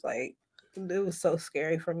was just like, it was so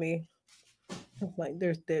scary for me. Like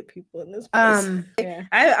there's dead people in this place.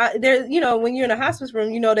 I there, when you're in a hospice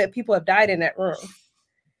room, that people have died in that room.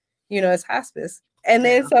 It's hospice. And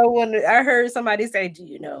then so when I heard somebody say, "Do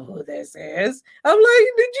you know who this is?" I'm like,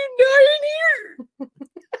 "Did you die in here?"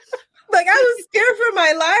 Like I was scared for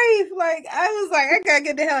my life. Like I was like, I gotta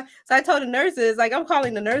get the hell. So I told the nurses, like, I'm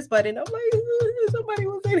calling the nurse buddy, and I'm like, somebody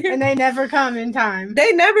was in here, and they never come in time.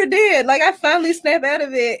 They never did. Like I finally snapped out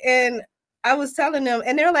of it, and I was telling them,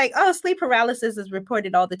 and they're like, "Oh, sleep paralysis is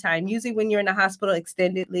reported all the time. Usually, when you're in the hospital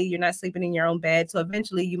extendedly, you're not sleeping in your own bed, so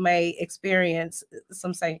eventually you may experience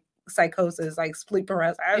some psychosis, like sleep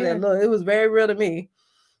paralysis." I was like, look, it was very real to me.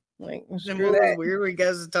 Like, screw that. Weird when you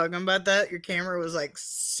guys were talking about that. Your camera was like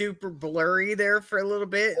super blurry there for a little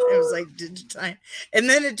bit. It was like digitized, and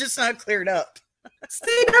then it just not cleared up.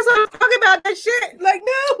 See, that's what I'm talking about. That shit. Like,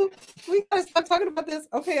 no, we gotta stop talking about this.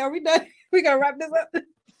 Okay, are we done? We gotta wrap this up.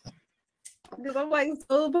 Because I'm like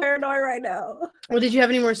so paranoid right now. Well, did you have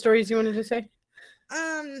any more stories you wanted to say?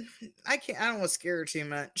 I don't want to scare her too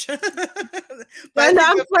much. But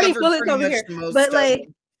I'm putting bullets over here. But like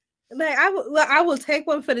I will take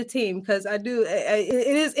one for the team, because I do.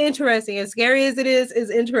 It is interesting. As scary as it is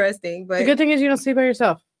interesting. But the good thing is you don't sleep by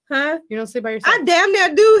yourself. Huh? You don't sleep by yourself. I damn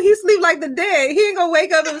near do. He sleep like the dead. He ain't gonna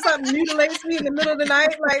wake up if something mutilates me in the middle of the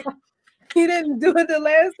night. Like he didn't do it the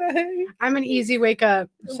last time. I'm an easy wake up.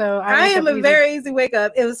 So I am a very easy wake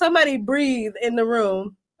up. If somebody breathe in the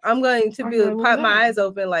room, I'm going to I'm be like, what pop was my that? eyes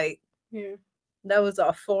open like Yeah. that was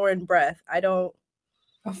a foreign breath. I don't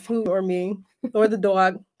Oh, who or me or the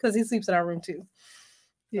dog because he sleeps in our room too.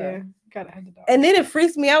 yeah. Gotta have the dog. And then it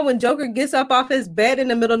freaks me out when Joker gets up off his bed in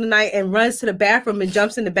the middle of the night and runs to the bathroom and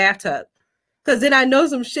jumps in the bathtub. Cause then I know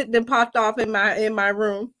some shit then popped off in my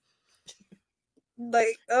room.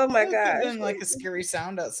 Like, oh my It could have gosh. been like a scary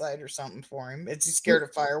sound outside or something for him. Is he scared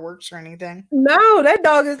of fireworks or anything? No, that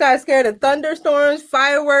dog is not scared of thunderstorms,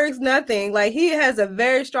 fireworks, nothing. Like he has a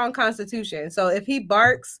very strong constitution. So if he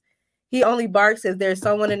barks, he only barks if there's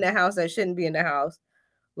someone in the house that shouldn't be in the house.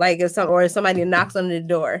 Like if somebody knocks on the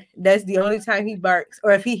door. That's the only time he barks.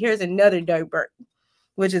 Or if he hears another dog bark,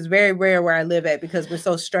 which is very rare where I live at because we're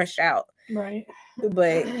so stretched out. Right.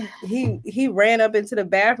 But he ran up into the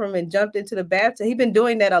bathroom and jumped into the bathtub. He's been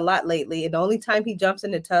doing that a lot lately. And the only time he jumps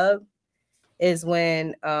in the tub is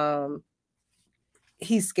when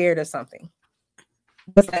he's scared of something.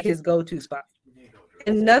 That's like his go-to spot.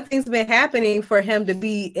 And nothing's been happening for him to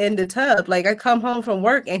be in the tub. Like I come home from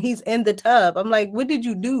work and he's in the tub. I'm like, what did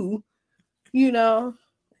you do? You know,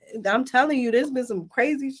 I'm telling you, there's been some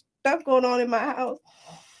crazy stuff going on in my house.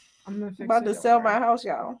 I'm about to sell my house,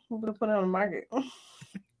 y'all. I'm gonna put it on the market.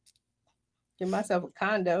 Get myself a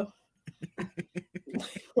condo.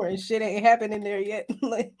 Where shit ain't happening there yet.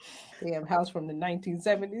 Like, damn house from the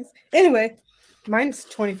 1970s. Anyway, mine's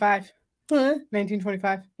 25. Huh?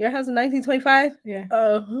 1925. Your house in 1925? Yeah.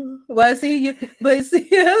 Well, see you, but see,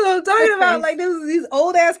 that's what I'm talking about. Like these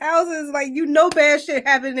old ass houses, like bad shit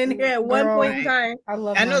happened in here at one point in time.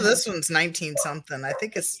 I know this one's 19 something. I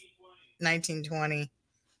think it's 1920.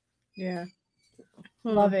 Yeah.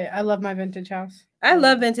 Love it. I love my vintage house. I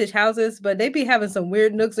love vintage houses, but they be having some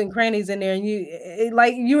weird nooks and crannies in there. And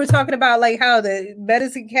like you were talking about, like how the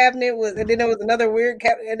medicine cabinet was, and then there was another weird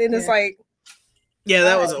cabinet, and then it's like, yeah,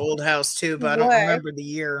 that was an old house too, but I don't remember the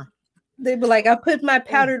year. They'd be like, I put my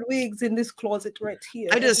powdered wigs in this closet right here.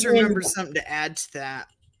 I just remember something to add to that.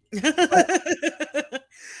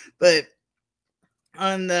 But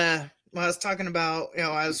on when I was talking about,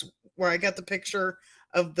 where I got the picture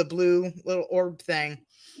of the blue little orb thing.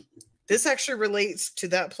 This actually relates to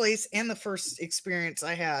that place and the first experience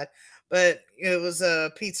I had. But it was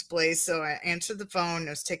a pizza place, so I answered the phone. I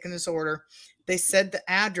was taking this order. They said the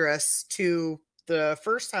address to the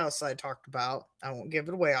first house I talked about. I won't give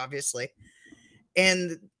it away, obviously.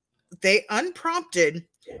 And they unprompted,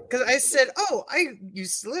 because I said, oh, I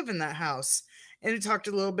used to live in that house. And we talked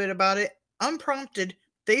a little bit about it. Unprompted,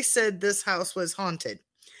 they said this house was haunted.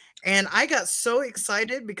 And I got so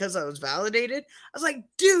excited because I was validated. I was like,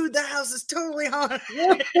 dude, the house is totally haunted.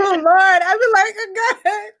 Oh, Lord. I'd be like, oh,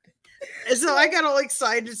 God. And so I got all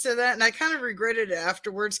excited to that. And I kind of regretted it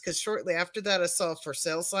afterwards because shortly after that, I saw a for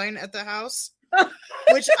sale sign at the house,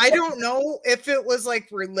 which I don't know if it was like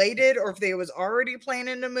related or if they was already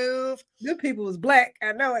planning to move. Good people was black.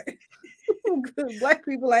 I know it. Black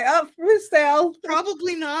people like, oh, for sale.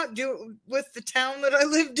 Probably not with the town that I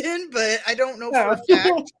lived in, but I don't know for a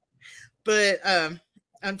fact. But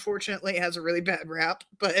unfortunately, it has a really bad rap.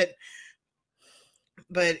 But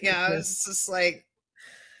yeah, I was just like,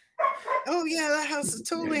 oh yeah, that house is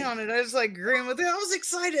totally haunted. I was like agreeing with it. I was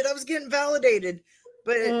excited. I was getting validated.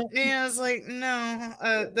 But yeah, I was like, no.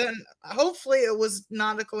 Then hopefully it was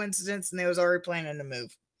not a coincidence, and they was already planning to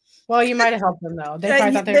move. Well, you might have helped them though.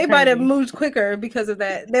 They might have moved quicker because of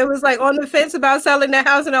that. They was like on the fence about selling the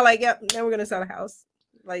house, and they're like, "Yep, now we're gonna sell the house."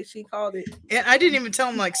 Like she called it. And I didn't even tell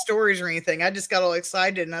them like stories or anything. I just got all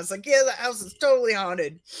excited, and I was like, "Yeah, the house is totally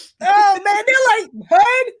haunted." Oh man, they're like,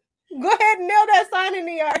 "Bud, go ahead and nail that sign in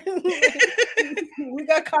the yard." We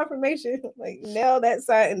got confirmation. Like nail that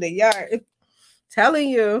sign in the yard. Telling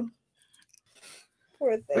you.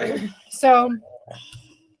 Poor thing. So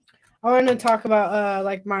I want to talk about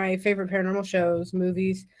like my favorite paranormal shows,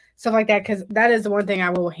 movies, stuff like that, because that is the one thing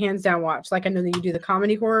I will hands down watch. Like I know that you do the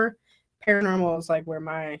comedy horror. Paranormal is like where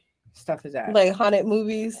my stuff is at. Like haunted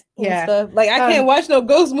movies. Yeah. Stuff. Like I can't watch no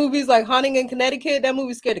ghost movies like Haunting in Connecticut. That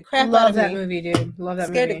movie scared the crap out of me. Love that movie, dude. Love that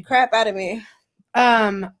movie. Scared the crap out of me.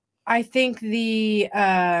 I think the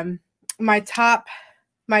my top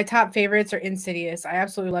favorites are Insidious. I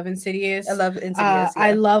absolutely love Insidious. I love Insidious. Yeah.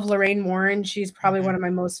 I love Lorraine Warren. She's probably one of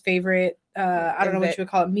my most favorite I don't know what you would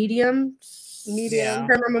call it,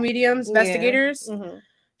 paranormal mediums, investigators. Mm-hmm.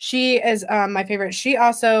 She is my favorite. She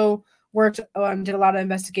also worked did a lot of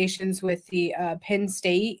investigations with the Penn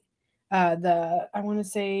State I want to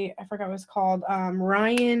say, I forgot what it's called,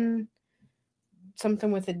 Ryan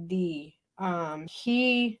something with a D. I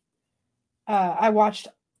watched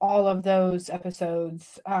all of those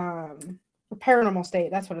episodes Paranormal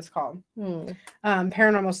State. That's what it's called. Hmm.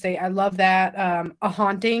 Paranormal State. I love that. A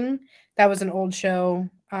Haunting. That was an old show.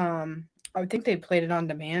 I think they played it on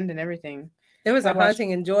demand and everything. There was I a watched-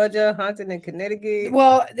 haunting in Georgia, haunting in Connecticut.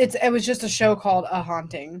 Well, it was just a show called A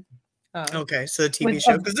Haunting. Okay, so the TV With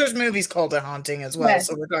show, because there's movies called A Haunting as well. Yes.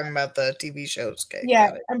 So we're talking about the TV shows. Okay, Yeah,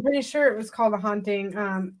 got it. I'm pretty sure it was called A Haunting.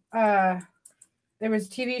 There was a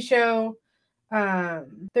TV show.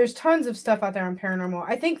 There's tons of stuff out there on paranormal.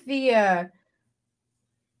 I think the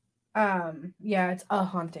yeah, it's A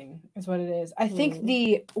Haunting is what it is. I think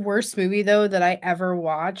the worst movie though that I ever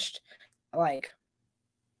watched, like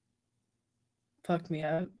fucked me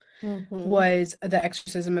up, was The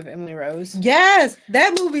Exorcism of Emily Rose. Yes,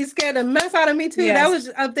 that movie scared the mess out of me too. Yes. That was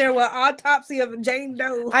up there with Autopsy of Jane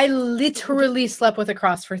Doe. I literally slept with a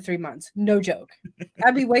cross for 3 months. No joke.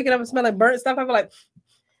 I'd be waking up and smelling burnt stuff. I'd be like,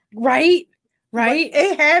 Right?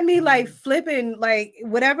 It had me like flipping, like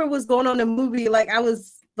whatever was going on in the movie. Like I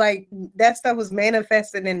was like, that stuff was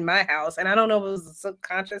manifesting in my house. And I don't know if it was a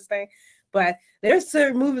subconscious thing, but there's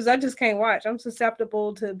certain movies I just can't watch. I'm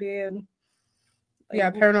susceptible to being. Like, yeah,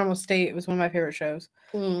 Paranormal State was one of my favorite shows.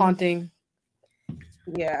 Haunting.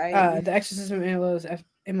 Yeah. The Exorcism of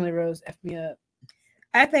Emily Rose effed me up.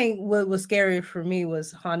 I think what was scary for me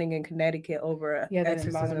was Haunting in Connecticut over Yeah, that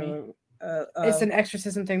didn't bother me. Exorcism. It's an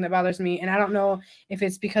exorcism thing that bothers me, and I don't know if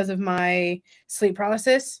it's because of my sleep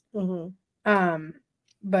paralysis.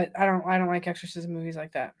 But I don't like exorcism movies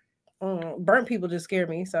like that. Burnt people just scare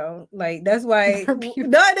me, so like that's why. No,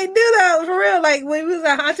 they do that for real. Like when we was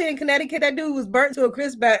at Haunted in Connecticut, that dude was burnt to a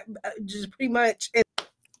crisp, just pretty much.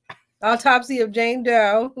 Autopsy of Jane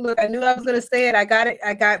Doe. Look, I knew I was gonna say it. I got it.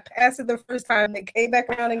 I got past it the first time. They came back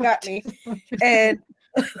around and got me, and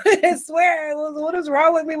I swear, what is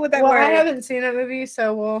wrong with me with that word? I haven't seen that movie,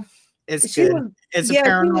 so well, it's good. It's a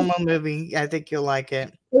paranormal movie. I think you'll like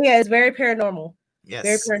it. Yeah, it's very paranormal. Yes,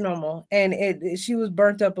 very paranormal, and she was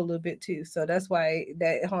burnt up a little bit too, so that's why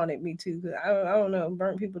that haunted me too. Because I don't know,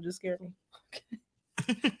 burnt people just scare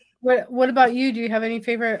me. What about you? Do you have any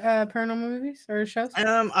favorite paranormal movies or shows?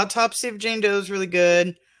 Autopsy of Jane Doe is really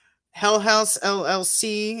good. Hell House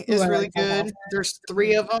LLC is really good. There's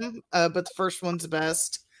 3 of them, but the first one's the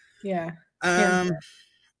best. Yeah.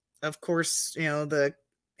 Of course, the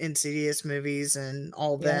Insidious movies and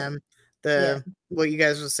all them. What you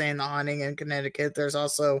guys were saying, the Haunting in Connecticut. There's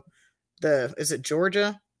also is it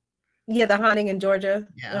Georgia? Yeah, the Haunting in Georgia.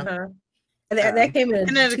 Yeah. That came in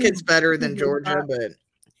Connecticut's better than Georgia, but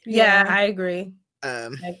yeah, I agree.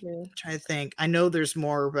 I'm trying to think. I know there's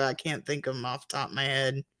more, but I can't think of them off the top of my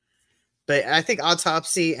head. But I think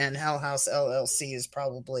Autopsy and Hell House LLC is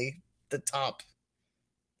probably the top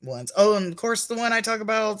ones. Oh, and of course the one I talk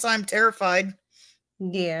about all the time, Terrified.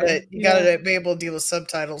 Yeah, but you gotta be able to deal with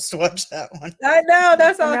subtitles to watch that one. I know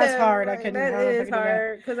that's all. That's hard. I couldn't. That is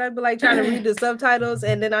hard because I'd be like trying to read the subtitles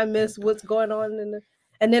and then I miss what's going on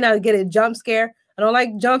and then I would get a jump scare. I don't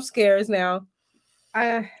like jump scares now.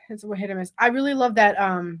 It's a hit or miss. I really love that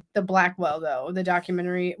the Blackwell though, the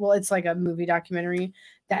documentary. Well, it's like a movie documentary.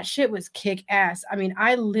 That shit was kick ass. I mean,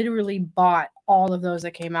 I literally bought all of those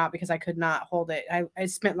that came out because I could not hold it. I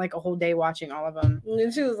spent like a whole day watching all of them.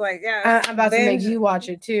 And she was like, "Yeah, I'm about to make you watch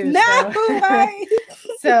it too." No,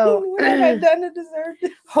 so what have I done to deserve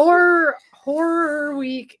this? Horror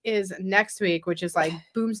week is next week, which is like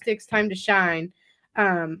Boomstick's time to shine.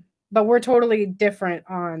 But we're totally different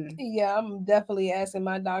on. Yeah, I'm definitely asking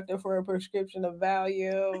my doctor for a prescription of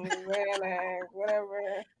Valium, Xanax, whatever.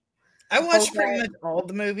 I watch pretty much all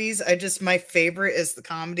the movies. My favorite is the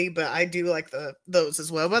comedy, but I do like those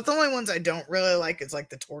as well. But the only ones I don't really like is like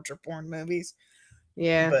the torture porn movies.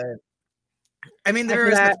 Yeah. But I mean, there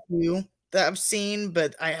is a few that I've seen,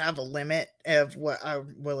 but I have a limit of what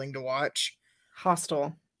I'm willing to watch.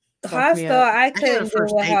 Hostel. I couldn't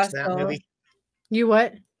do a Hostel. You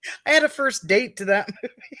what? I had a first date to that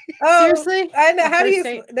movie. Oh, seriously? I know. How do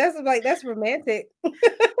you? That's romantic.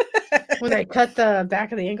 When they cut the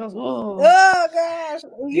back of the ankles. Whoa. Oh gosh!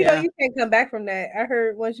 You know you can't come back from that. I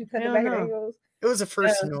heard once you cut the back of the ankles. It was a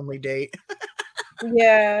first and only date.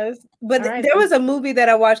 Yes, but there was a movie that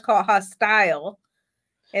I watched called Hostile.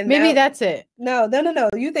 And maybe that's it. No.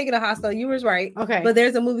 You thinking of Hostile? You was right. Okay. But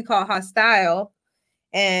there's a movie called Hostile.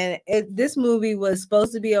 And this movie was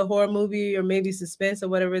supposed to be a horror movie or maybe suspense or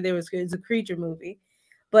whatever. It's a creature movie,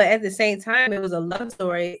 but at the same time, it was a love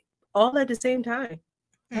story all at the same time.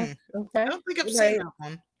 Okay, I don't think I've seen that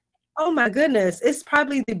one. Oh my goodness, it's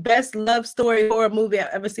probably the best love story horror movie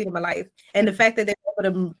I've ever seen in my life. And the fact that they're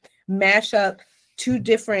able to mash up 2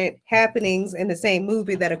 different happenings in the same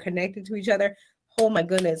movie that are connected to each other. Oh my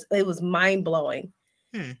goodness, it was mind blowing.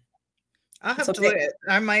 I'll have So to look at.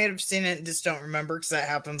 I might have seen it and just don't remember because that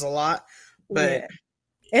happens a lot. But yeah.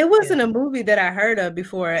 It wasn't a movie that I heard of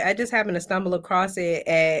before. I just happened to stumble across it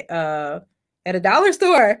at a dollar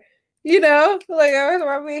store. You know, like I was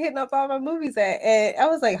where I've been hitting up all my movies at, and I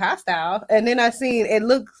was like Hostile, and then I seen it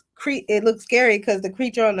looked scary because the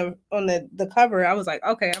creature on the cover. I was like,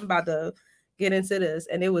 okay, I'm about to get into this,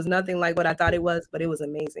 and it was nothing like what I thought it was, but it was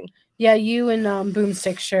amazing. Yeah, you and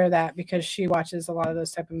Boomstick share that because she watches a lot of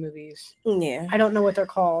those type of movies. Yeah, I don't know what they're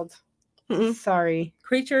called. Mm-mm. Sorry.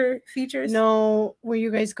 Creature features. No, where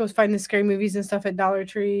you guys go find the scary movies and stuff at Dollar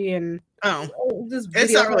Tree and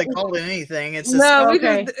it's not really called anything. It's just no,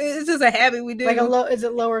 okay. It's just a habit we do. Like is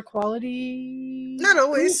it lower quality? Not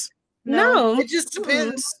always. No, it just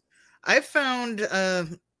depends. I found a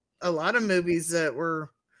lot of movies that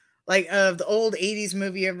were like the old 80s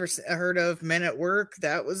movie you ever heard of, Men at Work,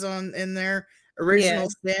 that was in there. Original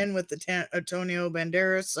Sin with the Antonio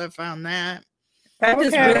Banderas, I found that. I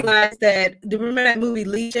just realized that. Do you remember that movie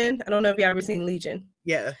Legion? I don't know if you ever seen Legion.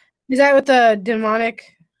 Yeah. Is that with the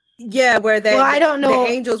demonic? Yeah, where I don't know.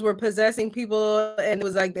 The angels were possessing people, and it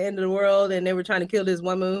was like the end of the world, and they were trying to kill this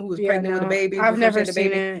woman who was pregnant with a baby. I've never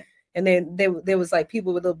seen it. And then there was like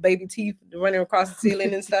people with little baby teeth running across the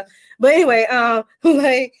ceiling and stuff. But anyway,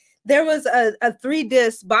 like there was a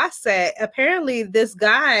 3-disc box set. Apparently, this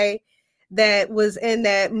guy that was in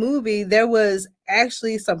that movie, there was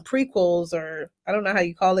actually some prequels, or I don't know how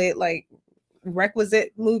you call it, like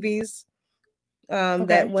requisite movies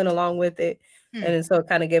that went along with it. And so it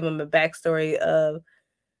kind of gave him a backstory of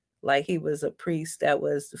like he was a priest that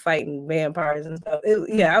was fighting vampires and stuff.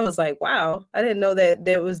 I was like, wow, I didn't know that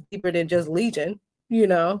there was deeper than just Legion, you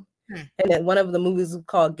know. And then one of the movies was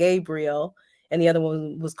called Gabriel, and the other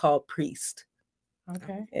one was called Priest.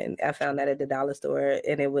 Okay. And I found that at the dollar store,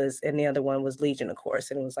 and the other one was Legion, of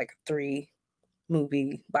course, and it was like a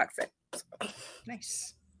 3-movie box set. So.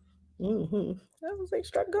 Nice. That was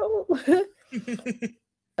extra gold.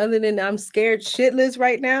 Other than I'm scared shitless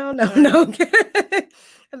right now. No. I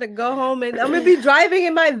have to go home and I'm gonna be driving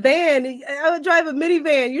in my van. I would drive a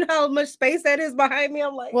minivan. You know how much space that is behind me?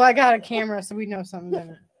 I'm like, well, I got a camera, so we know something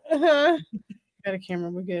in it. Got a camera,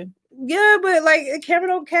 we're good. Yeah, but like a camera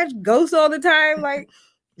don't catch ghosts all the time. Like,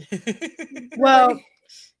 well,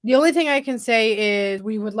 the only thing I can say is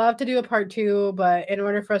we would love to do a part 2, but in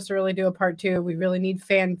order for us to really do a part 2, we really need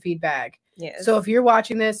fan feedback. Yes. So if you're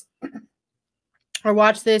watching this or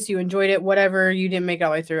watch this, you enjoyed it, whatever, you didn't make it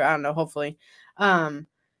all the way through, I don't know, hopefully.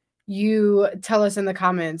 You tell us in the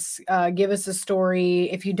comments, give us a story.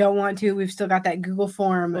 If you don't want to, we've still got that Google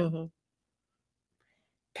form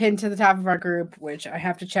pinned to the top of our group, which I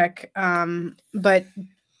have to check. But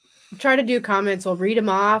try to do comments. We'll read them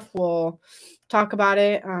off. We'll talk about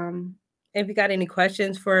it. If you got any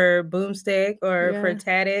questions for Boomstick or for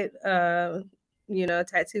Tatted,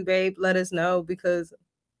 Tattoo Babe, let us know because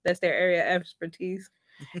that's their area of expertise.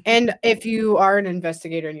 And if you are an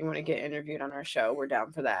investigator and you want to get interviewed on our show, we're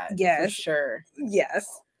down for that. Yes. For sure. Yes.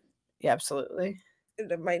 Yeah, absolutely.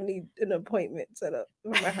 And I might need an appointment set up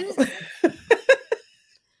in my house.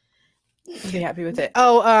 Be happy with it.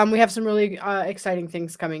 Oh, we have some really exciting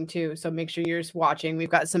things coming too. So make sure you're watching. We've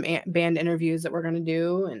got some band interviews that we're going to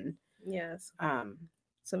do. And yes.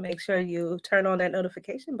 So make sure you turn on that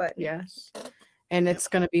notification button. Yes. And it's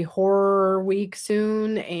going to be horror week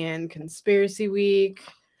soon and conspiracy week.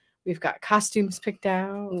 We've got costumes picked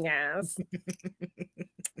out. Yes.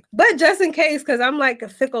 But just in case, because I'm like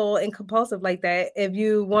fickle and compulsive like that, if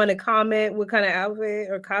you want to comment what kind of outfit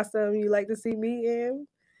or costume you like to see me in.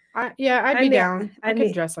 I'd be down. I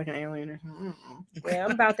could dress like an alien or something. Yeah,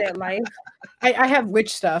 I'm about that life. I have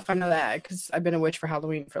witch stuff. I know that because I've been a witch for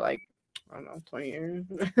Halloween for like, I don't know, 20 years.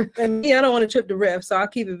 And I don't want to trip the riff, so I'll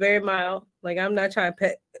keep it very mild. Like I'm not trying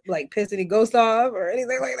to piss any ghosts off or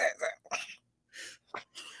anything like that.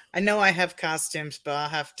 I know I have costumes, but I'll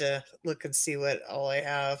have to look and see what all I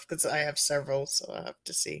have because I have several, so I'll have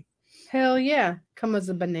to see. Hell yeah. Come as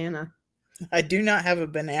a banana. I do not have a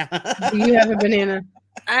banana. Do you have a banana?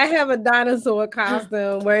 I have a dinosaur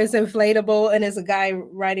costume where it's inflatable and it's a guy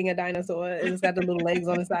riding a dinosaur and it's got the little legs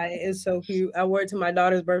on the side. It's so cute. I wore it to my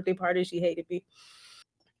daughter's birthday party. She hated me.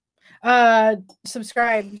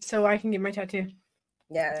 Subscribe so I can get my tattoo.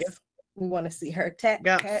 Yes. Yep. We want to see her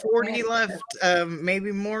got 40 left,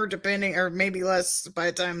 maybe more depending, or maybe less by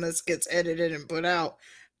the time this gets edited and put out.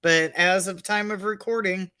 But as of time of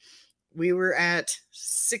recording, we were at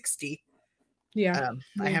 60. Yeah.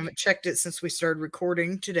 I haven't checked it since we started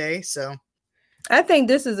recording today, so I think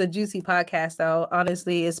this is a juicy podcast though,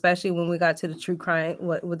 honestly, especially when we got to the true crime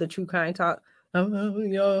with the true crime talk.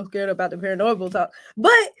 Y'all scared about the paranormal talk,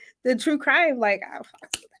 but the true crime, like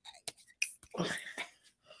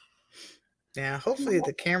Yeah, hopefully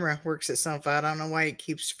the camera works itself out. I don't know why it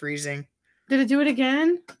keeps freezing, Did it do it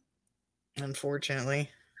again? unfortunately.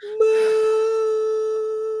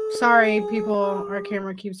 Sorry, people. Our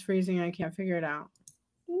camera keeps freezing. I can't figure it out.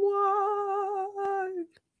 Why?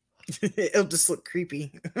 It'll just look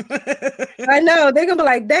creepy. I know. They're going to be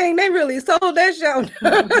like, dang, they really sold that show.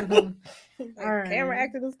 Like, All camera right.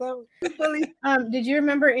 acting and stuff. Really? Did you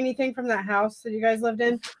remember anything from that house that you guys lived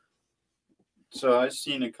in? So I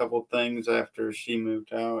seen a couple things after she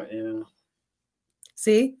moved out. Yeah,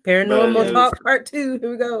 See? Paranormal But it Talk was- Part 2. Here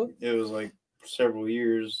we go. it was like several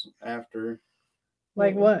years after.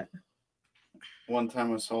 Like what? One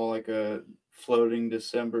time I saw like a floating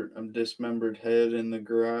dismembered head in the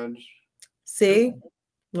garage. See?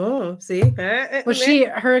 Oh, see? Was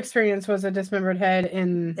her experience was a dismembered head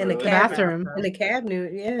in In the the cabinet. bathroom. In the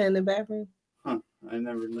cabinet. Yeah, in the bathroom. Huh? I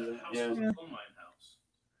never knew that. Yeah,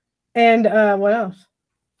 And what else?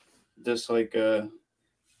 just like I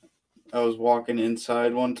was walking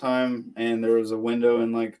inside one time and there was a window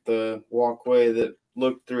in like the walkway that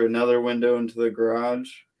looked through another window into the garage,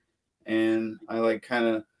 and I like kind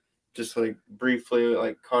of just like briefly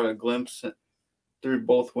like caught a glimpse through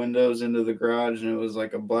both windows into the garage, and it was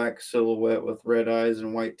like a black silhouette with red eyes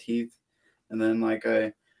and white teeth. And then like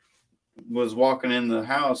I was walking in the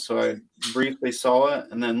house, so I briefly saw it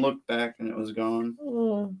and then looked back and it was gone.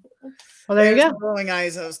 Oh. Well, there you There's go. the glowing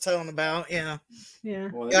eyes I was telling about. Yeah. Yeah.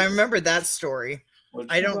 What? Yeah, I remember that story.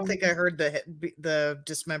 What'd I you- don't think I heard the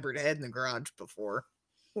dismembered head in the garage before.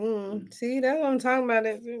 See, that's what I'm talking about.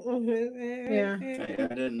 Yeah. I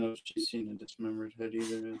didn't know she seen a dismembered head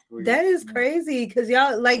either. It's weird. That is crazy because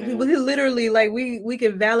y'all like Yeah. we literally like we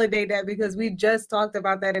can validate that because we just talked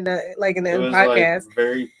about that in the It was podcast. like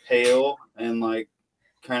very pale and like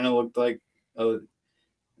kind of looked like a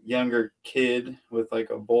younger kid with like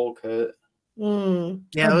a bowl cut.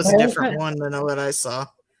 Yeah, it was a bowl different cut? one than what I saw.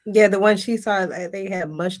 Yeah, the one she saw, like, they had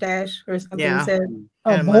mustache or something. Yeah. Said,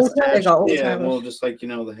 Had a bowl mustache. cut? like an old Yeah, timer. well, just like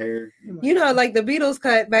the hair. You know, like the Beatles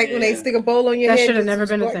cut back when they Yeah. stick a bowl on your That head. should have just never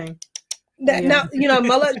been a like- thing. That Yeah. now,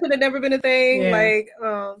 mullet should have never been a thing. Yeah. Like,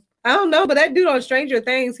 I don't know, but that dude on Stranger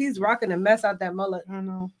Things, he's rocking a mess out that mullet. I don't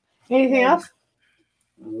know. Anything else?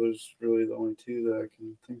 Those really the only two that I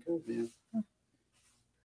can think of. Yeah.